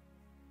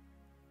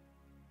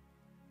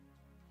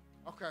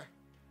 Okay.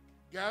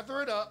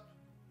 Gather it up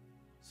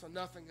so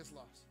nothing is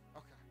lost.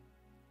 Okay.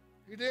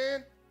 He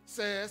then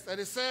says that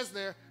it says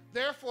there,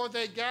 therefore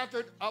they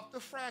gathered up the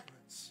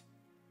fragments.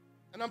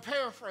 And I'm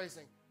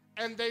paraphrasing.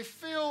 And they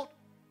filled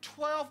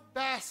 12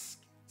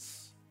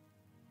 baskets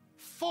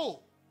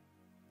full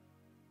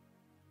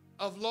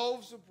of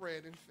loaves of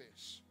bread and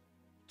fish.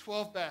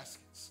 12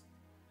 baskets.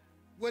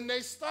 When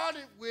they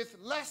started with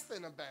less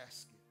than a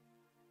basket,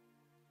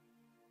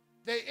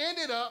 they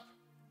ended up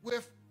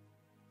with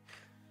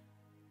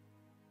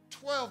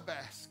 12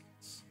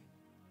 baskets.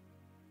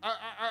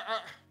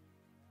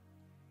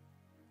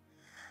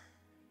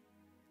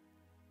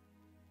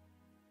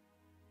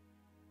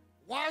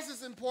 Why is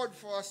this important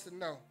for us to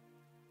know?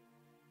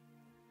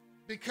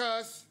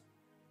 Because,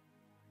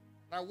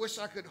 and I wish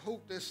I could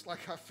hoop this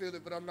like I feel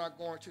it, but I'm not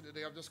going to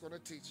today. I'm just going to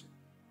teach it.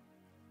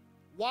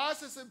 Why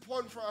is this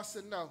important for us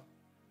to know?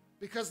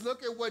 Because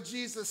look at what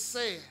Jesus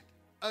said.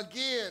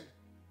 Again,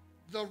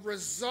 the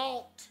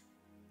result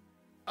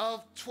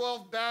of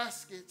 12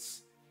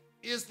 baskets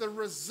is the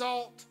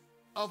result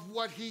of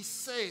what he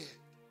said.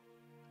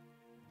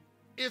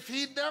 If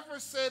he never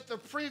said the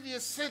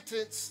previous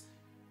sentence,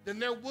 then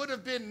there would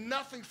have been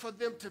nothing for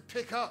them to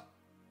pick up.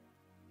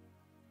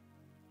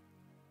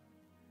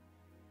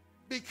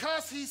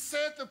 Because he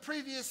said the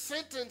previous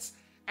sentence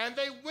and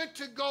they went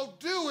to go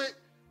do it,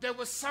 there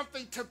was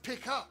something to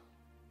pick up.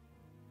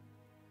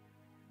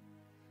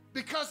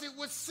 Because it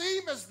would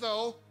seem as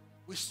though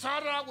we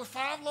started out with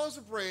 5 loaves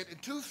of bread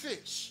and 2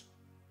 fish.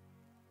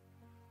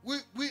 We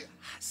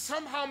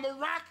somehow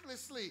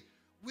miraculously,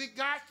 we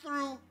got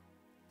through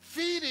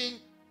feeding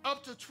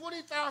up to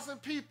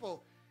 20,000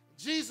 people.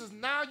 Jesus,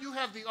 now you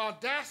have the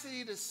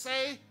audacity to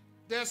say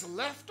there's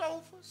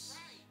leftovers?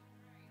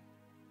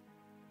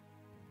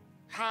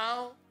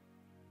 How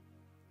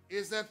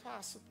is that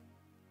possible?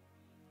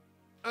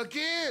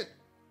 Again,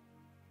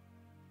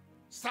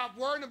 stop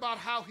worrying about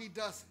how he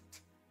does it.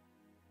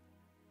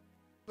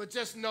 But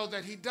just know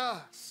that he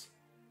does.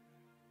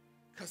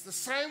 Because the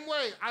same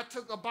way I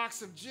took a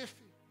box of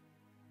Jiffy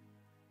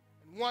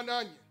and 1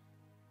 onion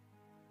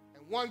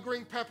and 1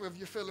 green pepper if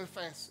you're feeling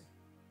fancy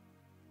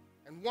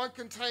and 1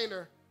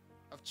 container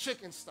of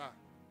chicken stock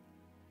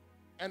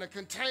and a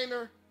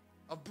container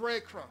of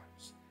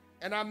breadcrumbs,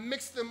 and I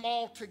mixed them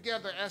all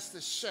together as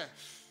the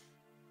chef.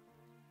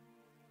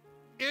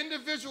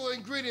 Individual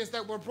ingredients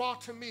that were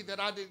brought to me that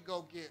I didn't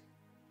go get.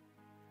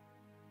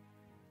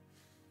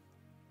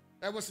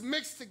 That was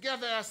mixed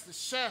together as the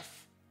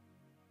chef,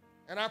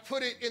 and I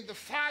put it in the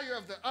fire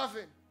of the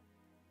oven.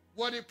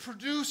 What it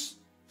produced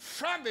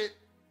from it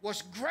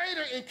was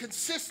greater in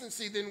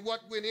consistency than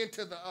what went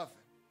into the oven.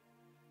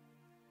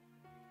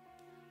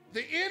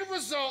 The end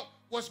result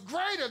was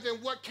greater than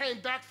what came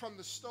back from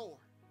the store.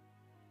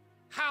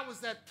 How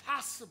is that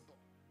possible?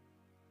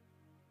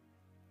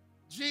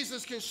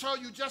 Jesus can show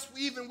you just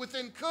even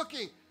within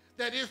cooking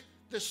that if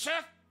the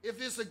chef,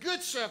 if it's a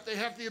good chef, they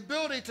have the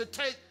ability to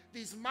take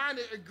these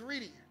minor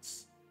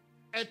ingredients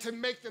and to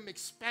make them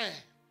expand.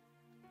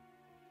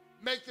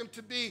 Make them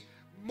to be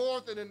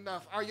more than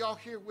enough. Are y'all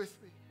here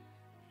with me?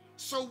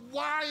 So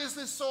why is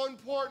this so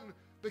important?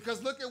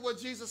 Because look at what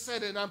Jesus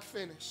said, and I'm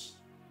finished.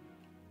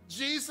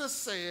 Jesus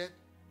said,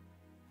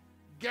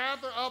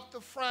 gather up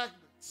the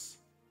fragments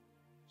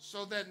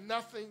so that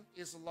nothing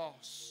is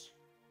lost.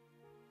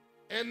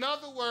 In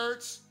other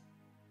words,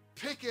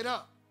 pick it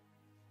up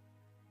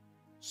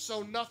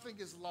so nothing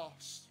is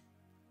lost.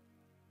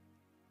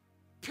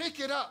 Pick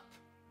it up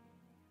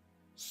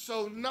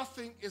so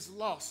nothing is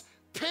lost.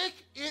 Pick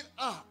it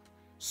up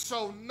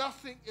so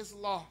nothing is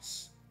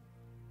lost.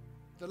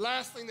 The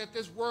last thing that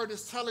this word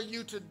is telling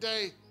you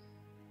today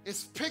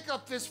is pick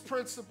up this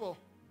principle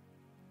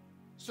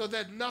so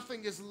that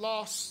nothing is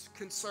lost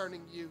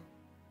concerning you.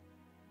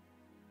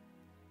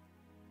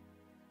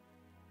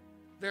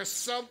 There's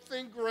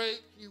something great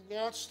he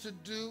wants to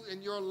do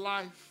in your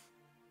life,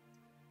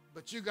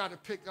 but you got to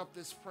pick up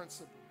this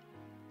principle.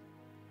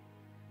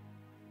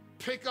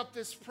 Pick up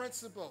this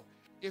principle.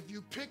 If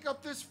you pick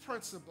up this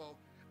principle,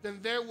 then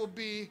there will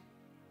be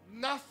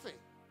nothing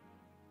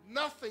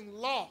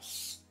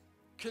lost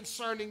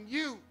concerning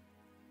you.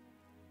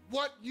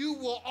 What you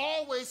will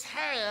always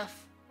have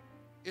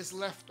is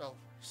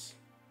leftovers.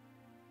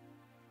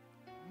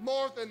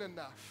 More than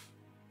enough.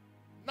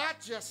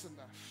 Not just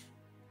enough.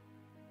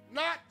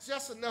 Not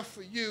just enough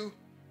for you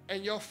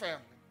and your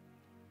family.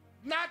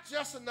 Not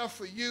just enough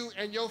for you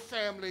and your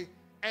family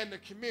and the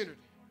community.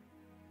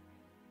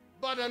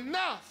 But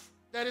enough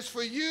that is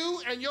for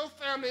you and your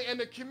family and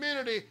the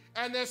community,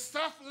 and there's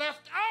stuff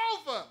left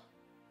over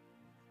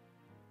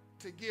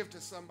to give to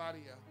somebody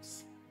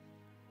else.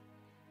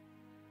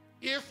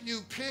 If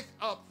you pick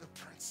up the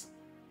principle.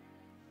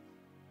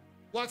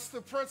 What's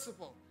the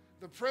principle?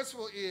 The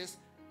principle is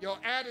your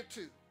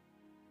attitude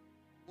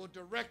will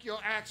direct your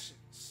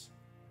actions,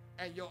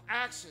 and your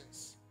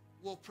actions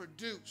will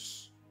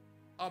produce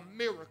a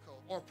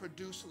miracle or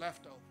produce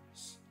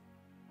leftovers.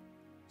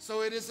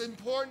 So it is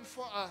important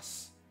for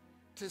us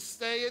to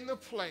stay in the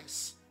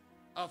place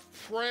of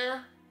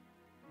prayer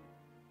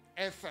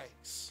and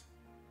thanks.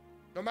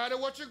 No matter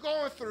what you're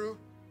going through,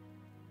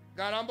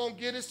 God, I'm going to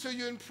give this to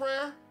you in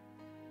prayer,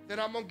 then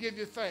I'm going to give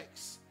you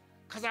thanks.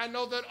 Because I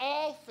know that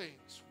all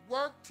things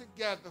work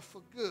together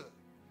for good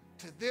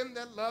to them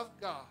that love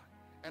God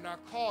and are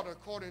called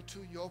according to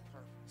your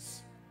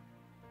purpose.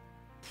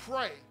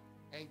 Pray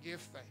and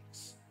give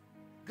thanks.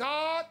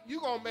 God,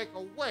 you're going to make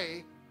a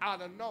way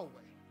out of no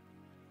way.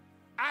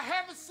 I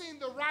haven't seen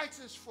the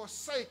righteous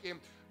forsaken,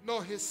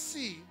 nor his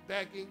seed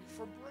begging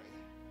for bread.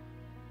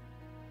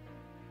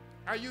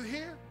 Are you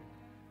here?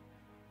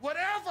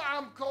 Whatever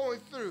I'm going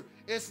through,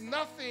 it's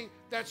nothing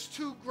that's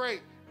too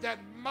great that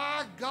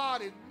my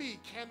God and me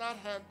cannot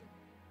handle.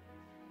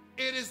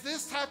 It is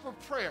this type of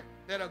prayer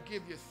that'll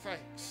give you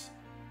thanks.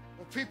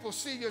 When people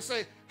see you and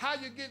say, how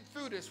you getting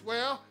through this?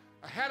 Well,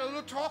 I had a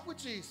little talk with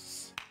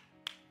Jesus.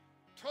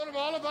 Told him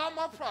all about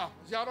my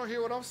problems. Y'all don't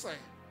hear what I'm saying.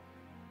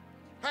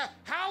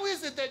 How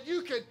is it that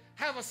you can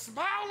have a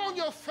smile on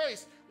your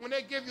face when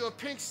they give you a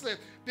pink slip?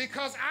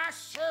 Because I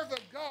serve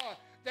a God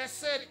that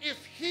said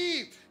if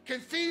he can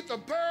feed the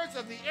birds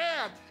of the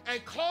air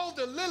and clothe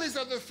the lilies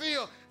of the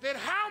field, then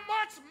how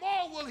much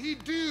more will he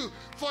do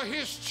for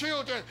his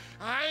children?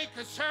 I ain't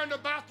concerned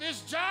about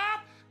this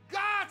job.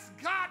 God's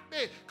got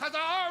me because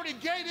I already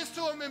gave this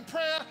to him in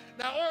prayer.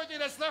 Now, the only thing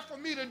that's left for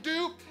me to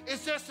do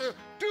is just to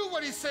do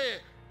what he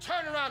said.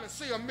 Turn around and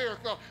see a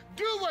miracle.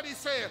 Do what he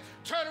said.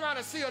 Turn around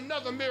and see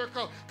another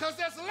miracle because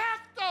there's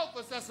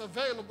leftovers that's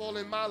available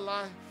in my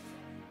life.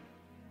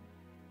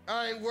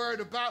 I ain't worried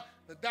about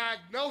the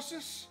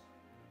diagnosis.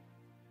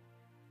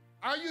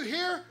 Are you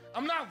here?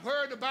 I'm not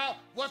worried about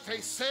what they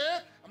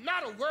said. I'm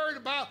not worried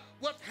about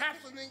what's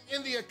happening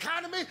in the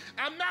economy.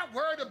 I'm not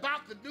worried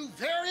about the new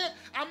variant.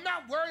 I'm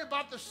not worried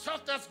about the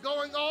stuff that's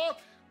going on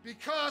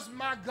because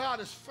my God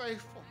is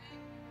faithful.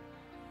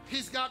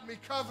 He's got me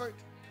covered,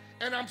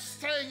 and I'm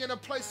staying in a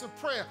place of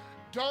prayer.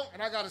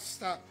 And I got to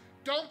stop.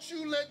 Don't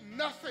you let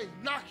nothing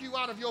knock you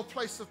out of your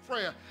place of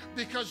prayer,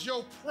 because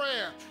your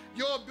prayer,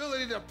 your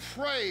ability to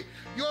pray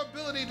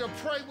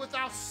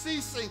without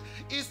ceasing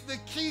is the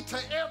key to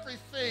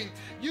everything.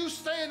 You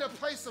stay in a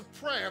place of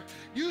prayer.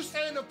 You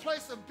stay in a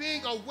place of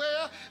being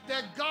aware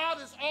that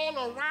God is all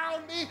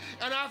around me,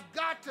 and I've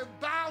got to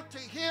bow to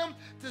him,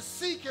 to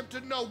seek him, to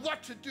know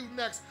what to do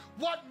next,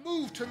 what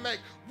move to make,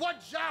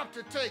 what job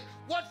to take,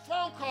 what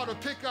phone call to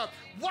pick up,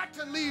 what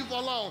to leave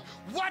alone,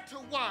 what to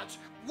watch,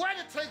 where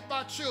to take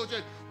my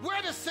children, where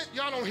to sit.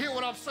 Y'all don't hear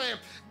what I'm saying.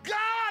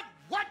 God,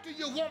 what do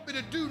you want me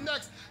to do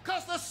next?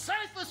 Because the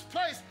safest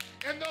place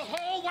in the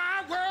whole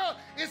wide world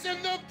is in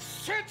the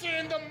center,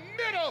 in the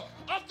middle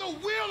of the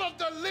will of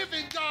the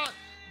living God.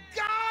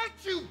 God,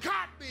 you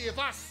got me if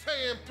I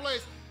stay in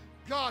place.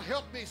 God,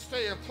 help me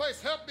stay in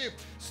place. Help me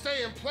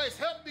stay in place.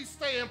 Help me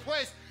stay in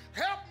place.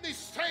 Help me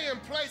stay in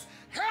place.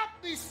 Help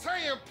me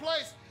stay in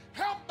place.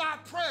 Help my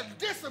prayer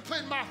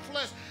discipline my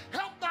flesh.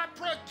 Help my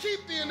prayer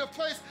keep me in the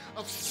place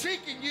of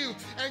seeking you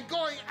and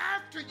going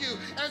after you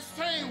and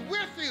staying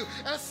with you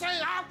and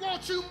saying, I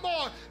want you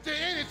more than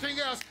anything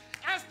else.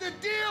 As the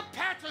deer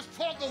panteth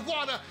for the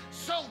water,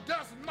 so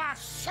does my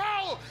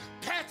soul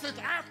panteth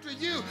after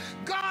you.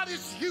 God,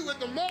 it's you in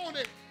the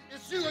morning.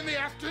 It's you in the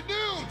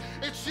afternoon.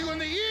 It's you in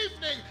the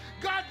evening.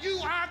 God, you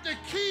are the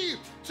key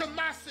to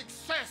my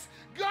success.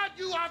 God,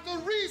 you are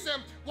the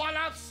reason why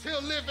I'm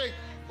still living.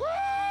 Woo!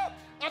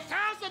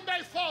 1,000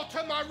 may fall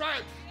to my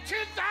right,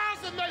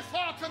 10,000 may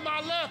fall to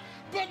my left,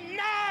 but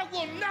now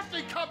will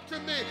nothing come to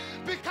me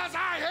because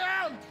I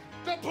am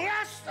the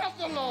blessed of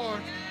the Lord.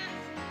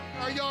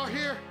 Are y'all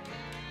here?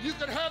 You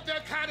can have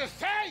that kind of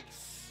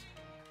thanks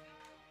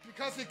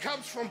because it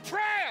comes from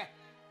prayer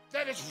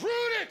that is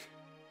rooted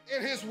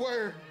in his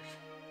word.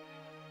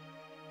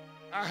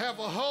 I have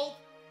a hope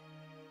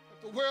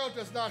that the world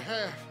does not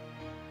have.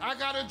 I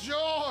got a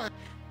joy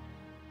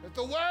that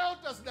the world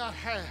does not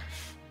have.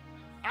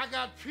 I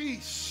got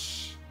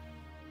peace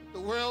the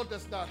world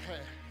does not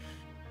have.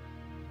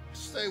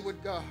 Stay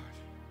with God.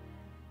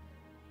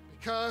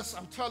 Because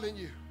I'm telling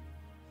you,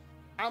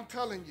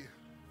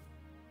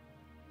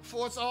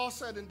 before it's all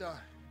said and done,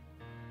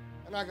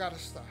 and I got to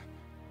stop,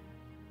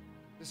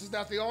 This is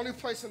not the only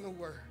place in the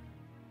Word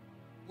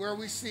where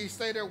we see,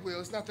 stay there, Will.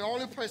 It's not the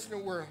only place in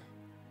the world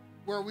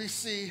where we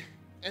see,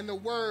 in the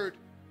Word,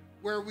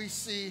 where we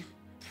see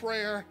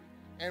prayer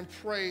and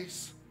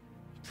praise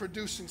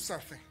producing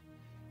something.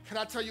 Can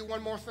I tell you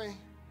one more thing?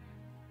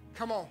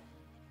 Come on.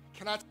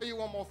 Can I tell you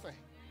one more thing?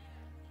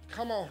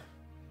 Come on.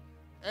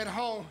 At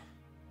home,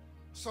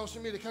 social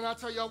media, can I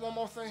tell y'all one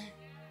more thing?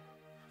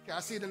 Okay,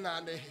 I see the nod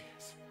in their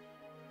heads.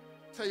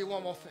 Tell you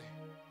one more thing.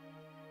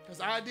 Because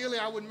ideally,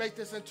 I would make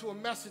this into a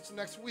message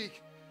next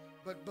week,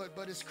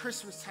 but it's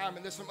Christmas time,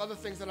 and there's some other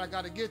things that I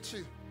got to get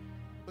to.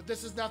 But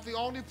this is not the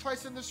only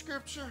place in the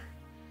scripture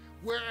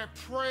where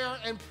prayer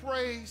and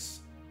praise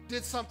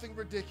did something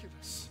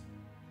ridiculous.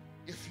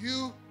 If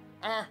you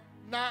are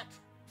not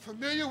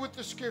familiar with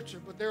the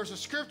scripture, but there's a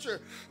scripture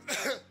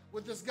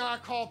with this guy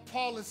called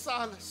Paul and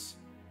Silas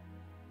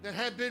that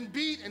had been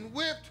beat and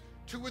whipped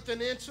to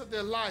within an inch of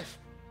their life,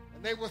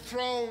 and they were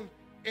thrown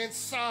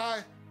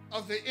inside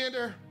of the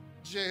inner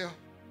jail.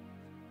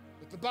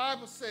 But the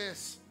Bible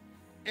says,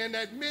 and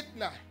at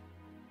midnight,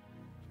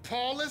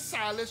 Paul and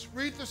Silas,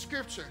 read the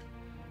scripture,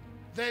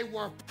 they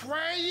were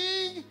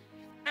praying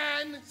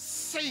and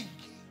singing.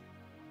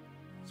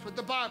 That's what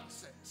the Bible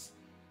says.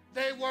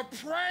 They were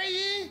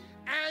praying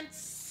and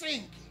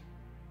singing.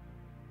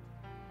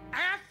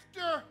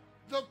 After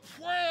the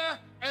prayer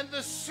and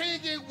the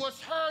singing was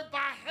heard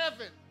by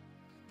heaven,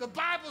 the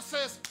Bible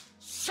says,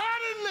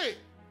 suddenly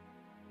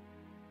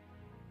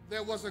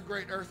there was a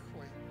great earthquake.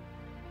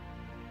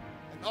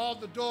 And all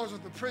the doors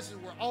of the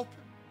prison were open,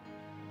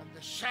 and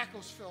the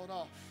shackles fell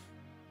off.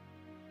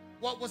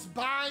 What was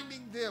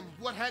binding them,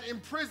 what had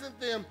imprisoned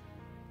them,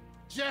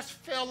 just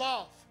fell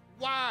off.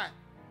 Why?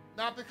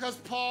 Not because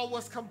Paul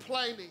was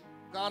complaining.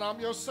 God, I'm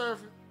your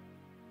servant.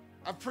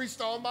 I've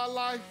preached all my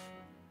life.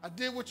 I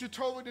did what you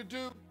told me to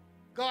do.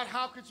 God,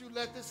 how could you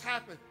let this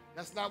happen?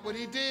 That's not what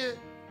he did.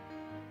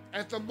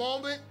 At the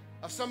moment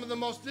of some of the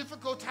most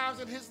difficult times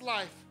in his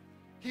life,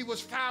 he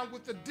was found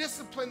with the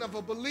discipline of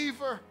a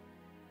believer,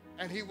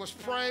 and he was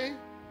praying.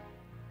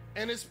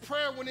 And his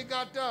prayer, when he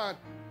got done,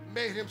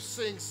 made him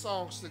sing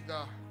songs to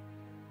God.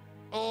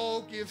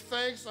 Oh, give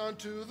thanks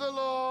unto the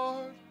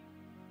Lord,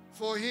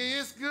 for he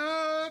is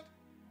good,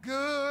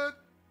 good,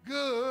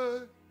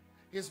 good.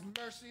 His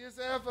mercy is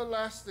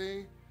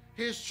everlasting.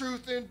 His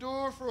truth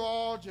endure for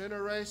all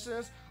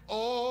generations.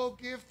 Oh,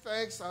 give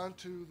thanks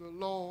unto the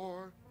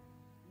Lord.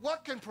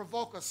 What can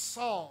provoke a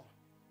song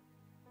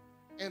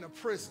in a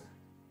prison?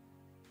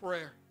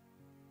 Prayer.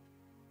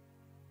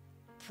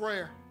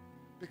 Prayer.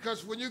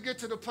 Because when you get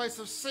to the place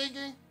of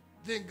singing,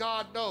 then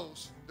God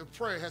knows the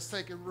prayer has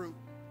taken root.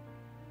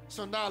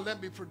 So now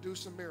let me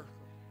produce a miracle.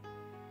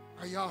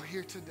 Are y'all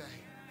here today?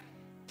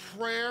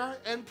 Prayer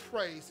and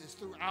praise is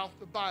throughout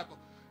the Bible.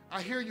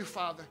 I hear you,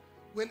 Father.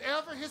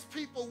 Whenever his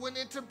people went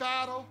into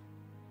battle,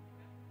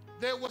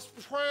 there was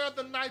prayer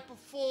the night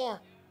before.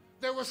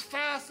 There was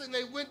fasting.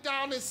 They went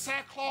down in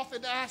sackcloth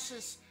and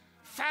ashes,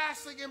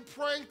 fasting and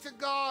praying to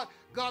God.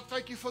 God,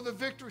 thank you for the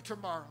victory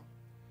tomorrow.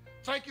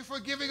 Thank you for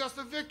giving us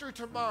the victory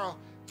tomorrow.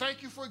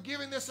 Thank you for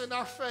giving this in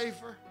our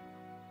favor.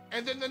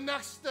 And then the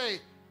next day,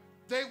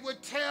 they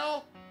would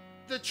tell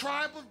the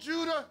tribe of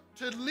Judah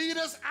to lead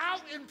us out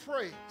in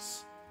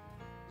praise,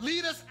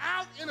 lead us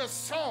out in a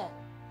song.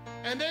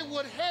 And they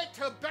would head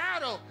to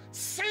battle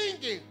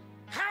singing.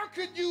 How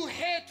could you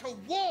head to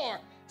war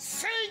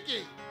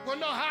singing? Well,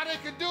 know how they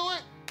could do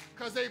it?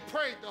 Because they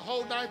prayed the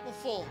whole night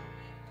before.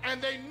 And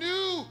they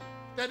knew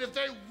that if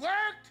they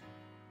worked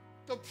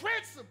the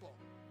principle,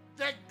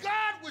 that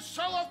God would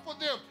show up for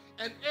them.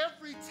 And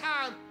every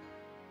time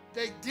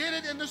they did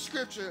it in the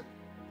scripture,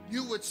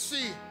 you would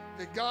see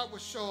that God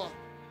would show up.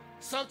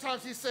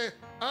 Sometimes he said,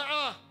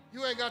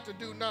 you ain't got to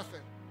do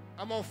nothing.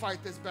 I'm going to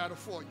fight this battle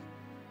for you.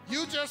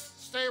 You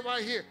just stay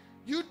right here.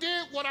 You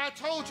did what I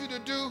told you to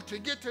do to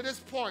get to this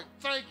point.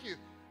 Thank you.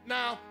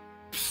 Now,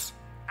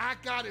 I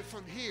got it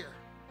from here.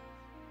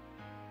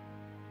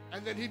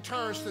 And then he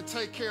turns to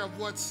take care of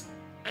what's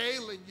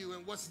ailing you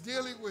and what's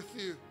dealing with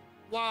you.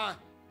 Why?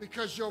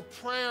 Because your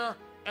prayer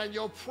and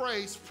your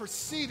praise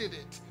preceded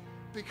it.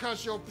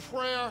 Because your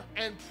prayer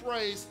and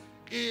praise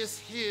is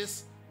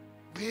his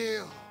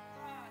will.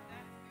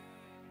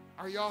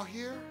 Are y'all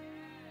here?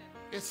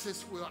 It's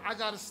his will. I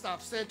got to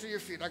stop. Stand to your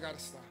feet. I got to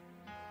stop.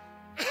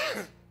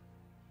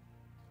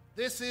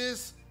 This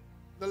is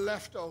the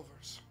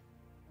leftovers.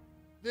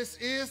 This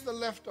is the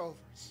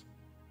leftovers.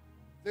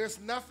 There's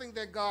nothing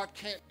that God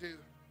can't do.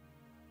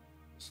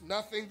 There's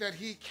nothing that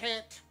he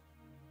can't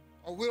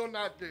or will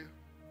not do.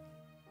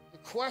 The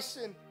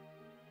question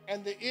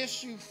and the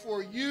issue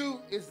for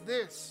you is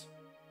this: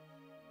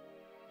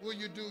 will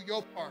you do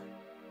your part?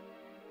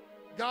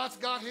 God's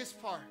got his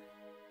part.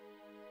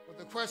 But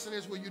the question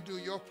is, will you do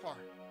your part?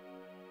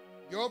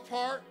 Your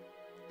part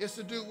is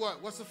to do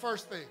what? What's the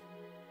first thing?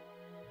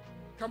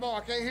 Come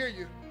on, I can't hear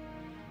you.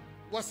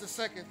 What's the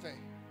second thing?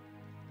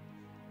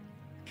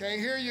 Can't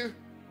hear you.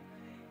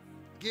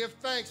 Give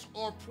thanks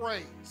or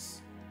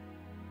praise.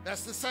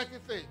 That's the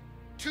second thing.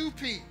 2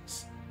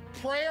 P's,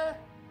 prayer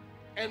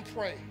and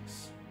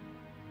praise.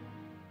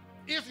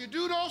 If you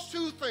do those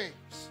two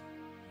things,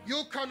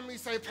 you'll come to me and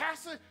say,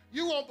 Pastor,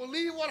 you won't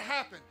believe what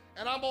happened.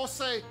 And I'm going to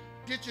say,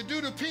 did you do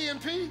the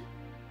P&P?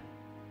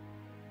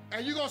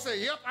 And you're going to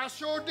say, yep, I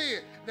sure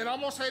did. Then I'm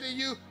going to say to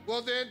you,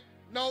 well then,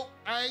 no,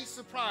 I ain't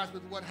surprised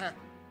with what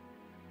happened.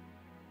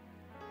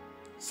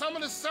 Some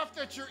of the stuff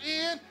that you're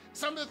in,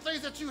 some of the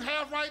things that you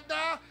have right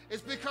now is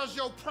because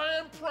your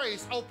prayer and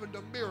praise opened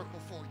a miracle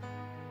for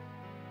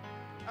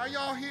you. Are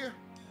y'all here?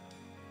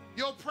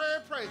 Your prayer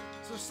and praise.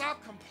 So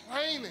stop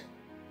complaining.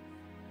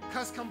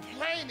 Because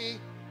complaining,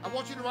 I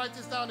want you to write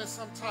this down at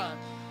some time.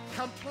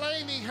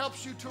 Complaining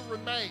helps you to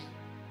remain.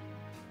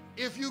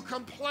 If you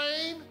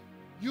complain,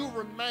 you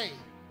remain.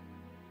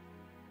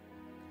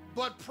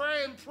 But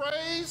prayer and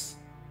praise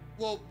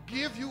will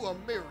give you a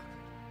miracle.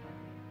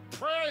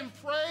 Prayer and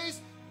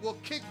praise will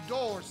kick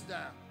doors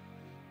down.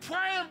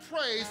 Prayer and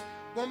praise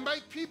will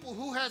make people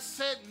who had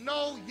said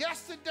no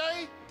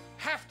yesterday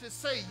have to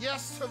say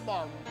yes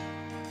tomorrow.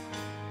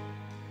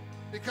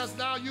 Because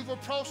now you've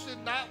approached it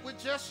not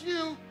with just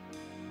you,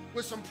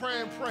 with some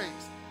prayer and praise.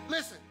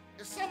 Listen,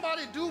 if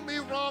somebody do me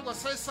wrong or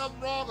say something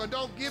wrong or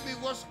don't give me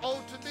what's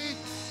owed to me,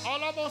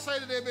 all I'm gonna say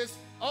to them is,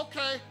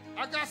 okay,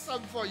 I got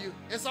something for you.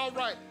 It's all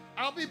right.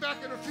 I'll be back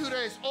in a few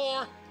days.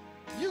 Or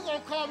you gonna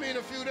call me in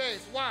a few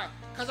days. Why?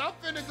 Because I'm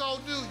finna go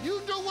do, you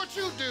do what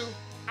you do,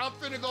 I'm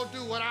finna go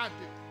do what I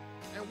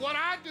do. And what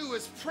I do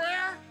is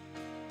prayer,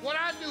 what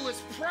I do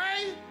is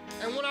pray,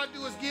 and what I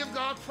do is give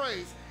God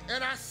praise.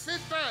 And I sit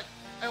back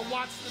and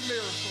watch the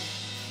miracle.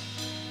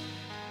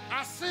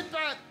 I sit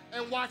back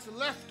and watch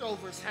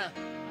leftovers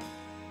happen.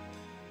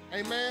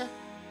 Amen?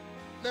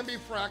 Let me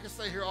pray. I can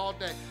stay here all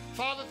day.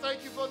 Father,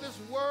 thank you for this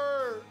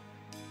word.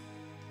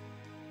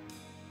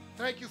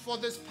 Thank you for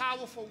this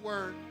powerful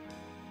word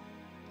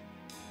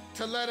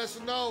to let us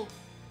know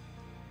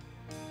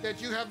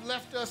that you have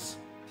left us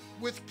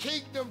with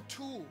kingdom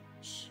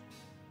tools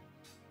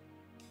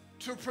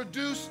to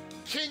produce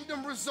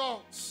kingdom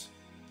results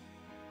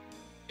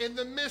in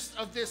the midst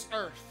of this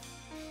earth.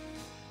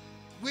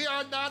 We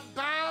are not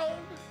bound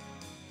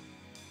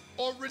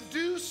or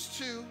reduced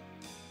to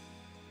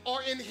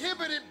or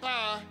inhibited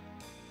by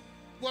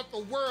what the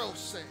world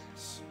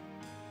says,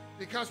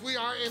 because we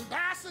are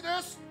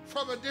ambassadors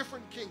from a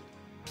different kingdom.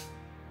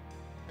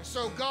 And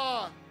so,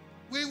 God,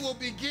 we will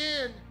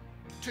begin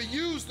to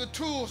use the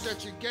tools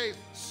that you gave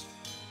us.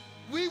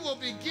 We will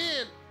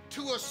begin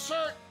to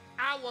assert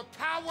our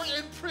power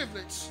and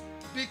privilege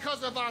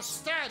because of our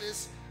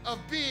status of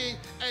being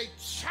a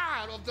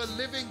child of the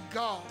living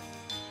God.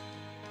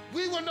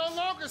 We will no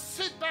longer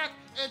sit back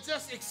and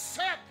just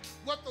accept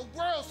what the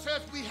world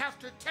says we have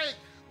to take.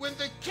 When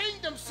the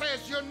kingdom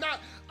says you're not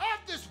of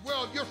this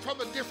world, you're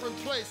from a different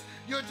place.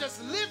 You're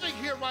just living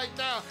here right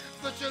now,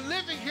 but you're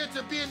living here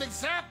to be an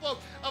example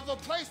of a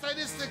place that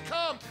is to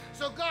come.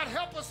 So God,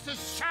 help us to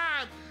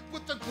shine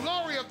with the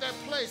glory of that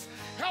place.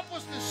 Help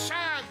us to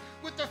shine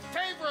with the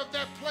favor of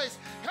that place.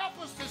 Help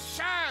us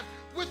to shine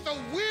with the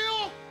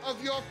will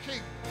of your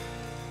kingdom.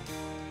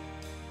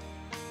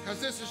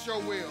 Because this is your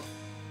will.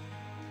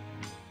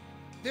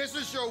 This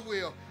is your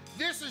will.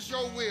 This is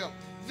your will.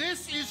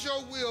 This is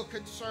your will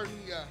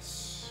concerning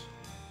us.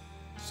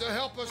 So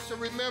help us to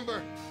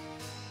remember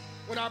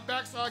when our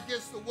backs are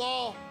against the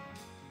wall,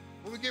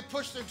 when we get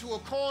pushed into a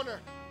corner,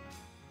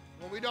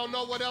 when we don't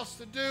know what else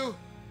to do,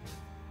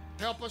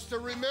 help us to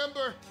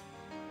remember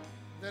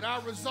that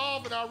our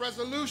resolve and our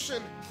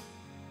resolution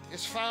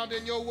is found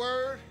in your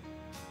word.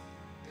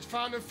 It's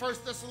found in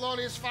 1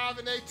 Thessalonians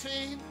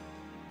 5:18.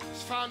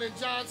 It's found in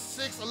John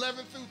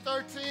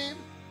 6:11-13.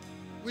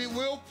 We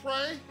will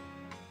pray,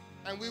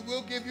 and we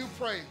will give you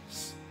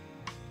praise,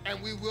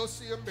 and we will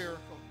see a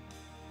miracle.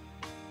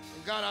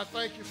 And God, I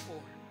thank you for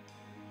it.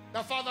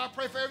 Now, Father, I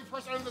pray for every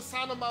person under the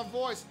sound of my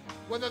voice,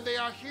 whether they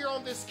are here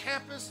on this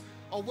campus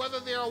or whether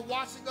they are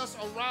watching us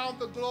around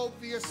the globe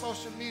via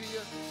social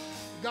media.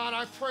 God,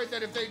 I pray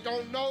that if they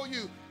don't know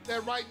you,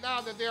 that right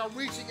now that they are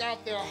reaching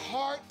out their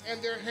heart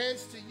and their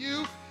hands to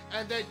you,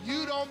 and that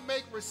you don't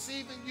make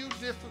receiving you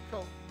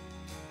difficult.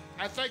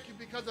 I thank you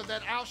because of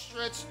that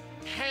outstretched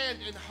hand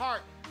and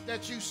heart,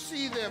 that you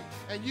see them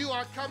and you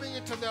are coming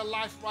into their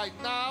life right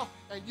now,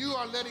 and you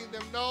are letting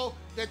them know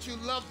that you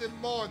love them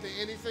more than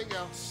anything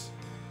else.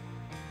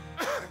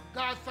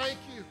 God, thank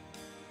you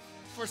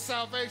for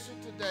salvation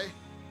today.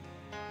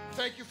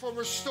 Thank you for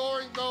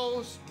restoring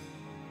those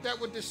that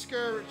were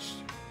discouraged.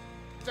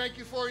 Thank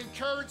you for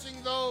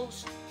encouraging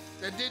those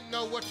that didn't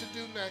know what to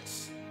do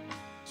next.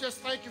 Just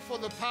thank you for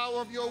the power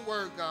of your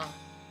word, God,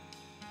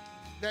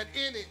 that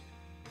in it,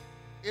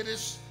 it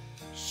is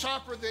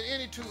sharper than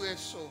any two-edged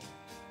sword,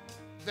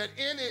 that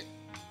in it,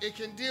 it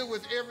can deal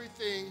with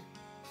everything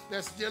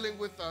that's dealing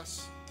with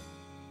us.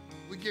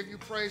 We give you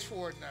praise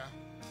for it now.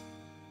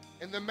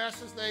 In the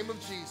Master's name of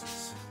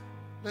Jesus,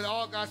 let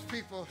all God's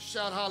people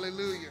shout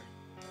hallelujah.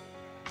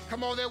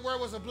 Come on, that word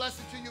was a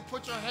blessing to you.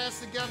 Put your hands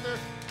together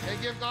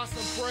and give God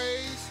some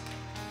praise.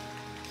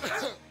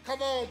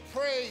 Come on,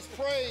 praise,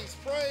 praise,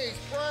 praise,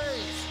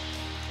 praise.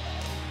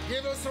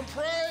 Give us some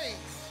praise.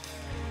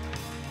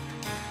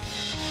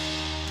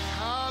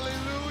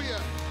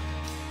 Hallelujah.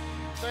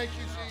 Thank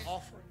you, Jesus.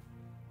 Offering.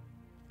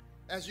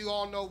 As you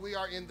all know, we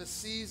are in the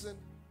season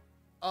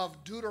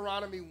of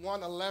Deuteronomy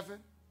 1:11.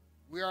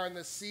 We are in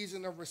the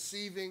season of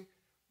receiving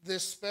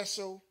this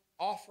special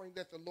offering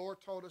that the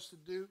Lord told us to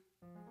do.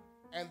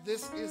 And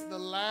this is the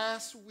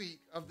last week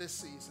of this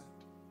season.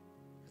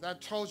 Because I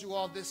told you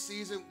all this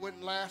season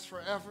wouldn't last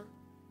forever,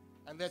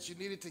 and that you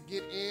needed to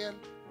get in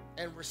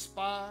and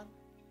respond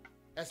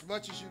as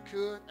much as you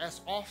could, as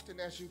often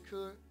as you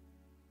could,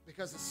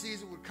 because the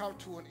season would come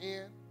to an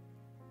end.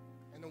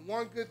 And the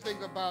one good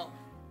thing about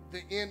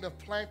the end of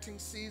planting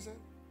season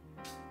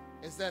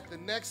is that the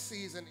next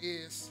season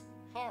is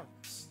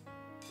harvest.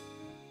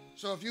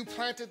 So if you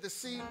planted the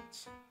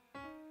seeds,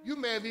 you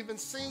may have even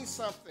seen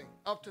something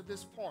up to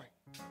this point.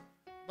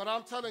 But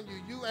I'm telling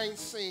you, you ain't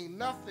seen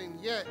nothing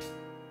yet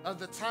of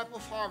the type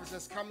of harvest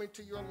that's coming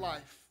to your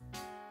life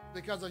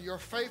because of your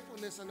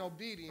faithfulness and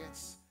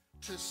obedience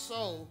to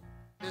sow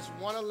this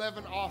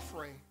 111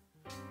 offering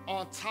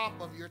on top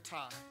of your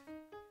tithe.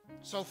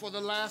 So for the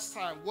last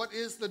time, what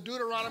is the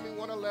Deuteronomy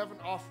 111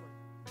 offering?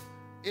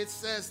 It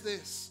says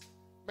this: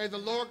 may the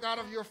Lord God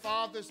of your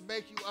fathers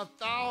make you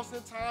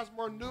 1,000 times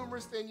more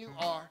numerous than you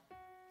are,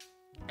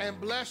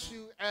 and bless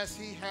you as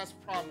he has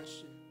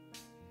promised you.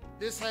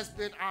 This has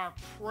been our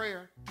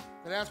prayer,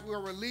 that as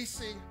we're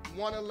releasing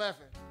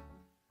 111,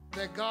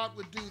 that God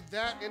would do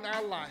that in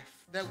our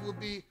life, that will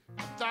be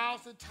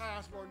 1,000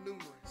 times more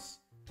numerous,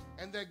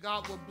 and that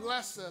God will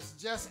bless us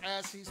just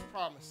as he's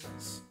promised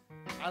us.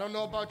 I don't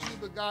know about you,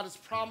 but God has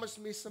promised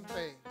me some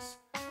things,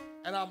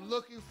 and I'm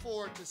looking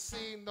forward to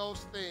seeing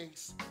those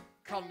things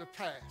come to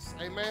pass.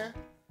 Amen?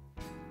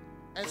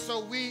 And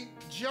so we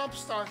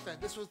jumpstart that.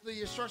 This was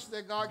the instruction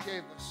that God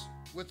gave us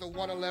with the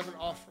 111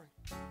 offering.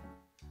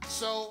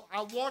 So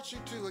I want you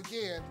to,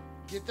 again,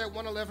 get that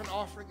 111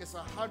 offering. It's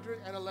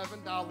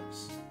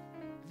 $111.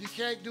 If you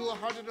can't do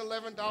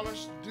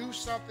 $111, do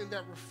something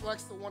that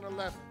reflects the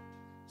 111.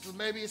 So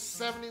maybe it's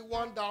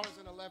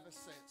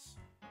 $71.11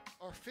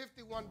 or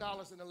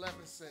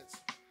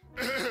 $51.11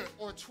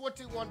 or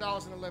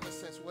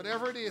 $21.11.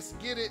 Whatever it is,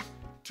 get it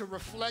to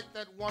reflect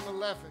that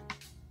 111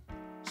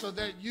 so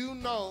that you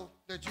know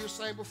that you're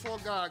saying before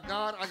God,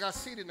 God, I got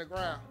seed in the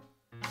ground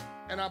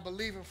and I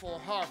believe him for a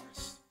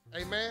harvest.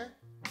 Amen?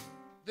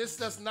 This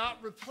does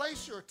not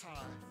replace your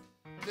tithe.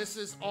 This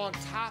is on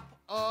top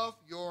of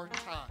your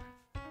tithe.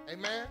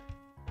 Amen?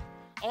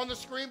 On the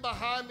screen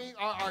behind me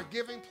are our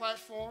giving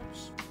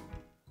platforms.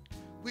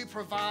 We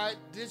provide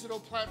digital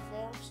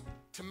platforms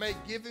to make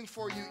giving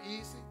for you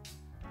easy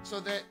so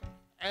that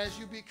as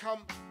you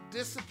become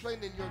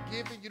disciplined in your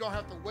giving, you don't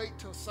have to wait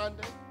till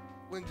Sunday.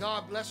 When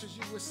God blesses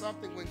you with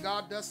something, when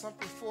God does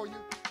something for you,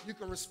 you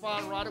can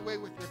respond right away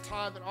with your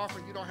tithe and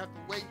offering. You don't have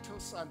to wait till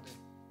Sunday.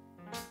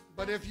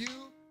 But if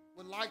you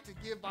would like to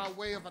give by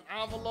way of an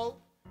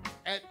envelope,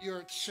 at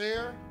your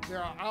chair,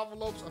 there are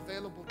envelopes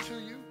available to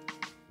you.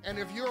 And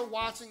if you're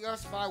watching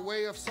us by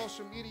way of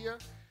social media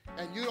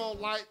and you don't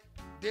like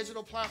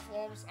digital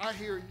platforms, I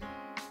hear you,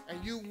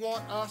 and you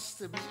want us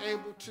to be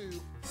able to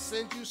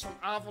send you some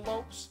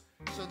envelopes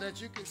so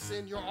that you can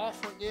send your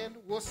offering in,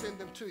 we'll send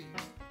them to you.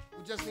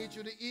 We just need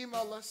you to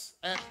email us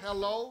at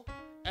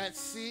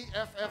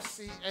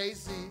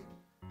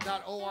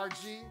hello@cffcaz.org.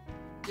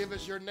 Give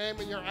us your name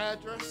and your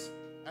address,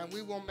 and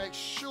we will make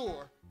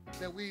sure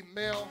that we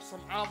mail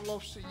some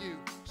envelopes to you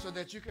so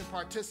that you can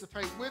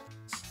participate with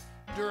us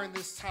during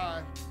this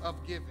time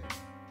of giving.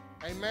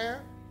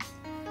 Amen?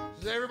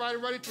 Is everybody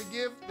ready to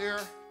give their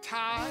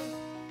tithe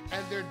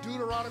and their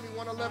Deuteronomy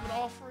 111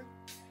 offering?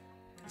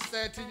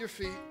 Stand to your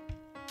feet.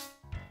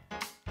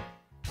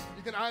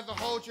 You can either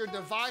hold your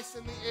device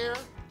in the air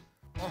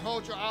or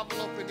hold your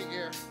envelope in the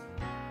air.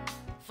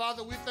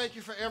 Father, we thank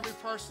you for every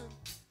person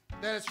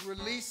that is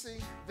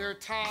releasing their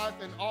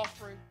tithe and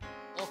offering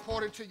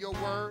according to your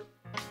word.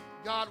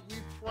 God, we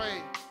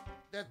pray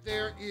that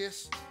there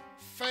is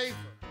favor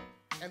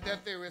and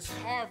that there is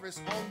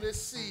harvest on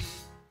this seed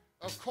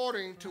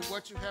according to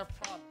what you have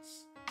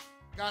promised.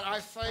 God, I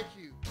thank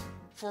you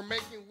for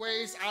making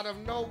ways out of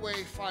no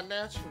way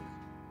financially.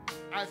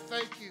 I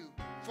thank you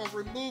for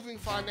removing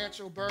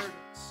financial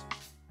burdens.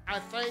 I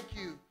thank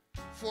you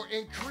for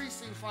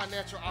increasing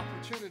financial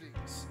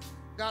opportunities.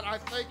 God, I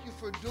thank you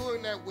for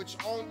doing that which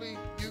only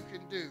you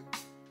can do.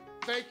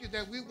 Thank you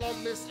that we won't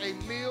miss a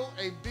meal,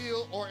 a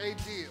bill, or a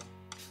deal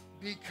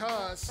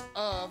because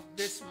of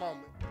this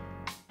moment.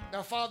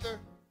 Now, Father,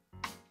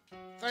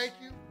 thank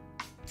you.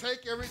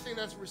 Take everything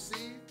that's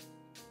received.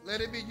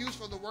 Let it be used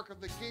for the work of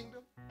the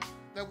kingdom,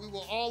 that we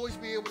will always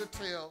be able to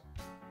tell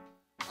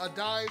a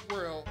dying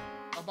world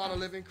about a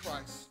living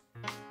Christ.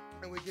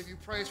 And we give you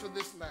praise for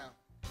this now.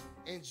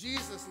 In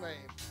Jesus'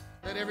 name,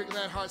 let every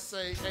glad heart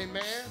say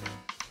amen.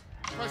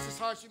 Precious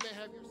hearts, you may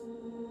have your...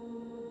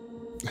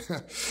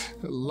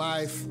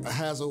 Life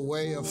has a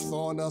way of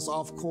throwing us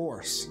off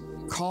course,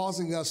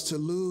 causing us to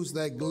lose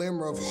that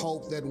glimmer of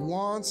hope that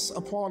once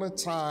upon a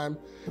time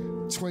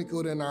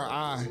twinkled in our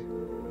eye.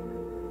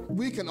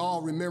 We can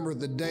all remember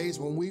the days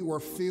when we were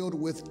filled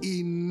with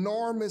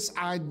enormous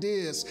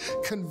ideas,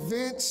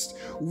 convinced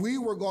we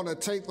were going to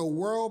take the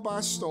world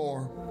by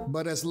storm.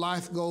 But as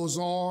life goes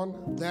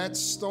on, that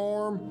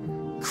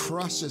storm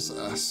crushes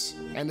us,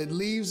 and it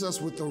leaves us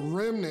with the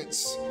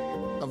remnants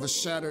of a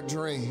shattered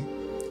dream.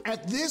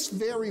 At this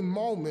very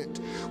moment,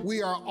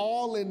 we are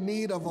all in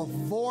need of a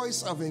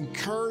voice of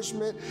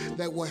encouragement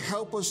that will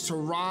help us to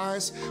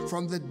rise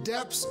from the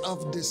depths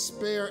of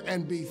despair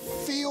and be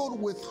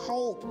filled with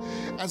hope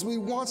as we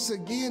once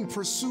again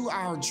pursue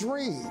our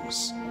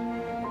dreams.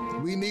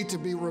 We need to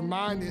be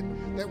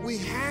reminded that we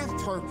have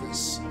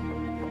purpose.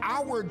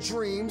 Our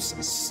dreams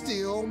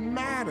still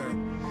matter,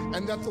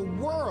 and that the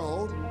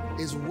world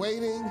is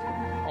waiting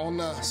on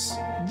us.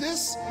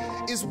 This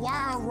is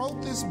why I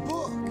wrote this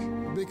book,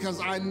 because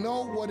I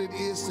know what it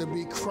is to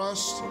be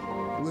crushed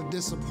with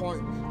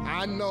disappointment.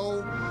 I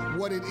know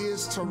what it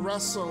is to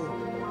wrestle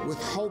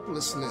with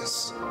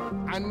hopelessness.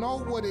 I know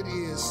what it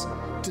is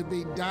to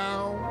be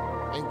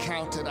down and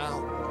counted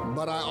out.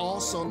 But I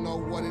also know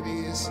what it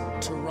is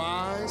to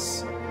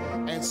rise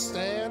and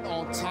stand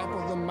on top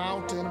of the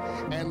mountain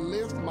and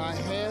lift my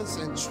hands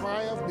in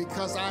triumph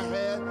because I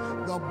had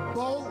the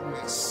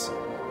boldness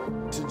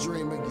to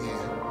dream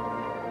again.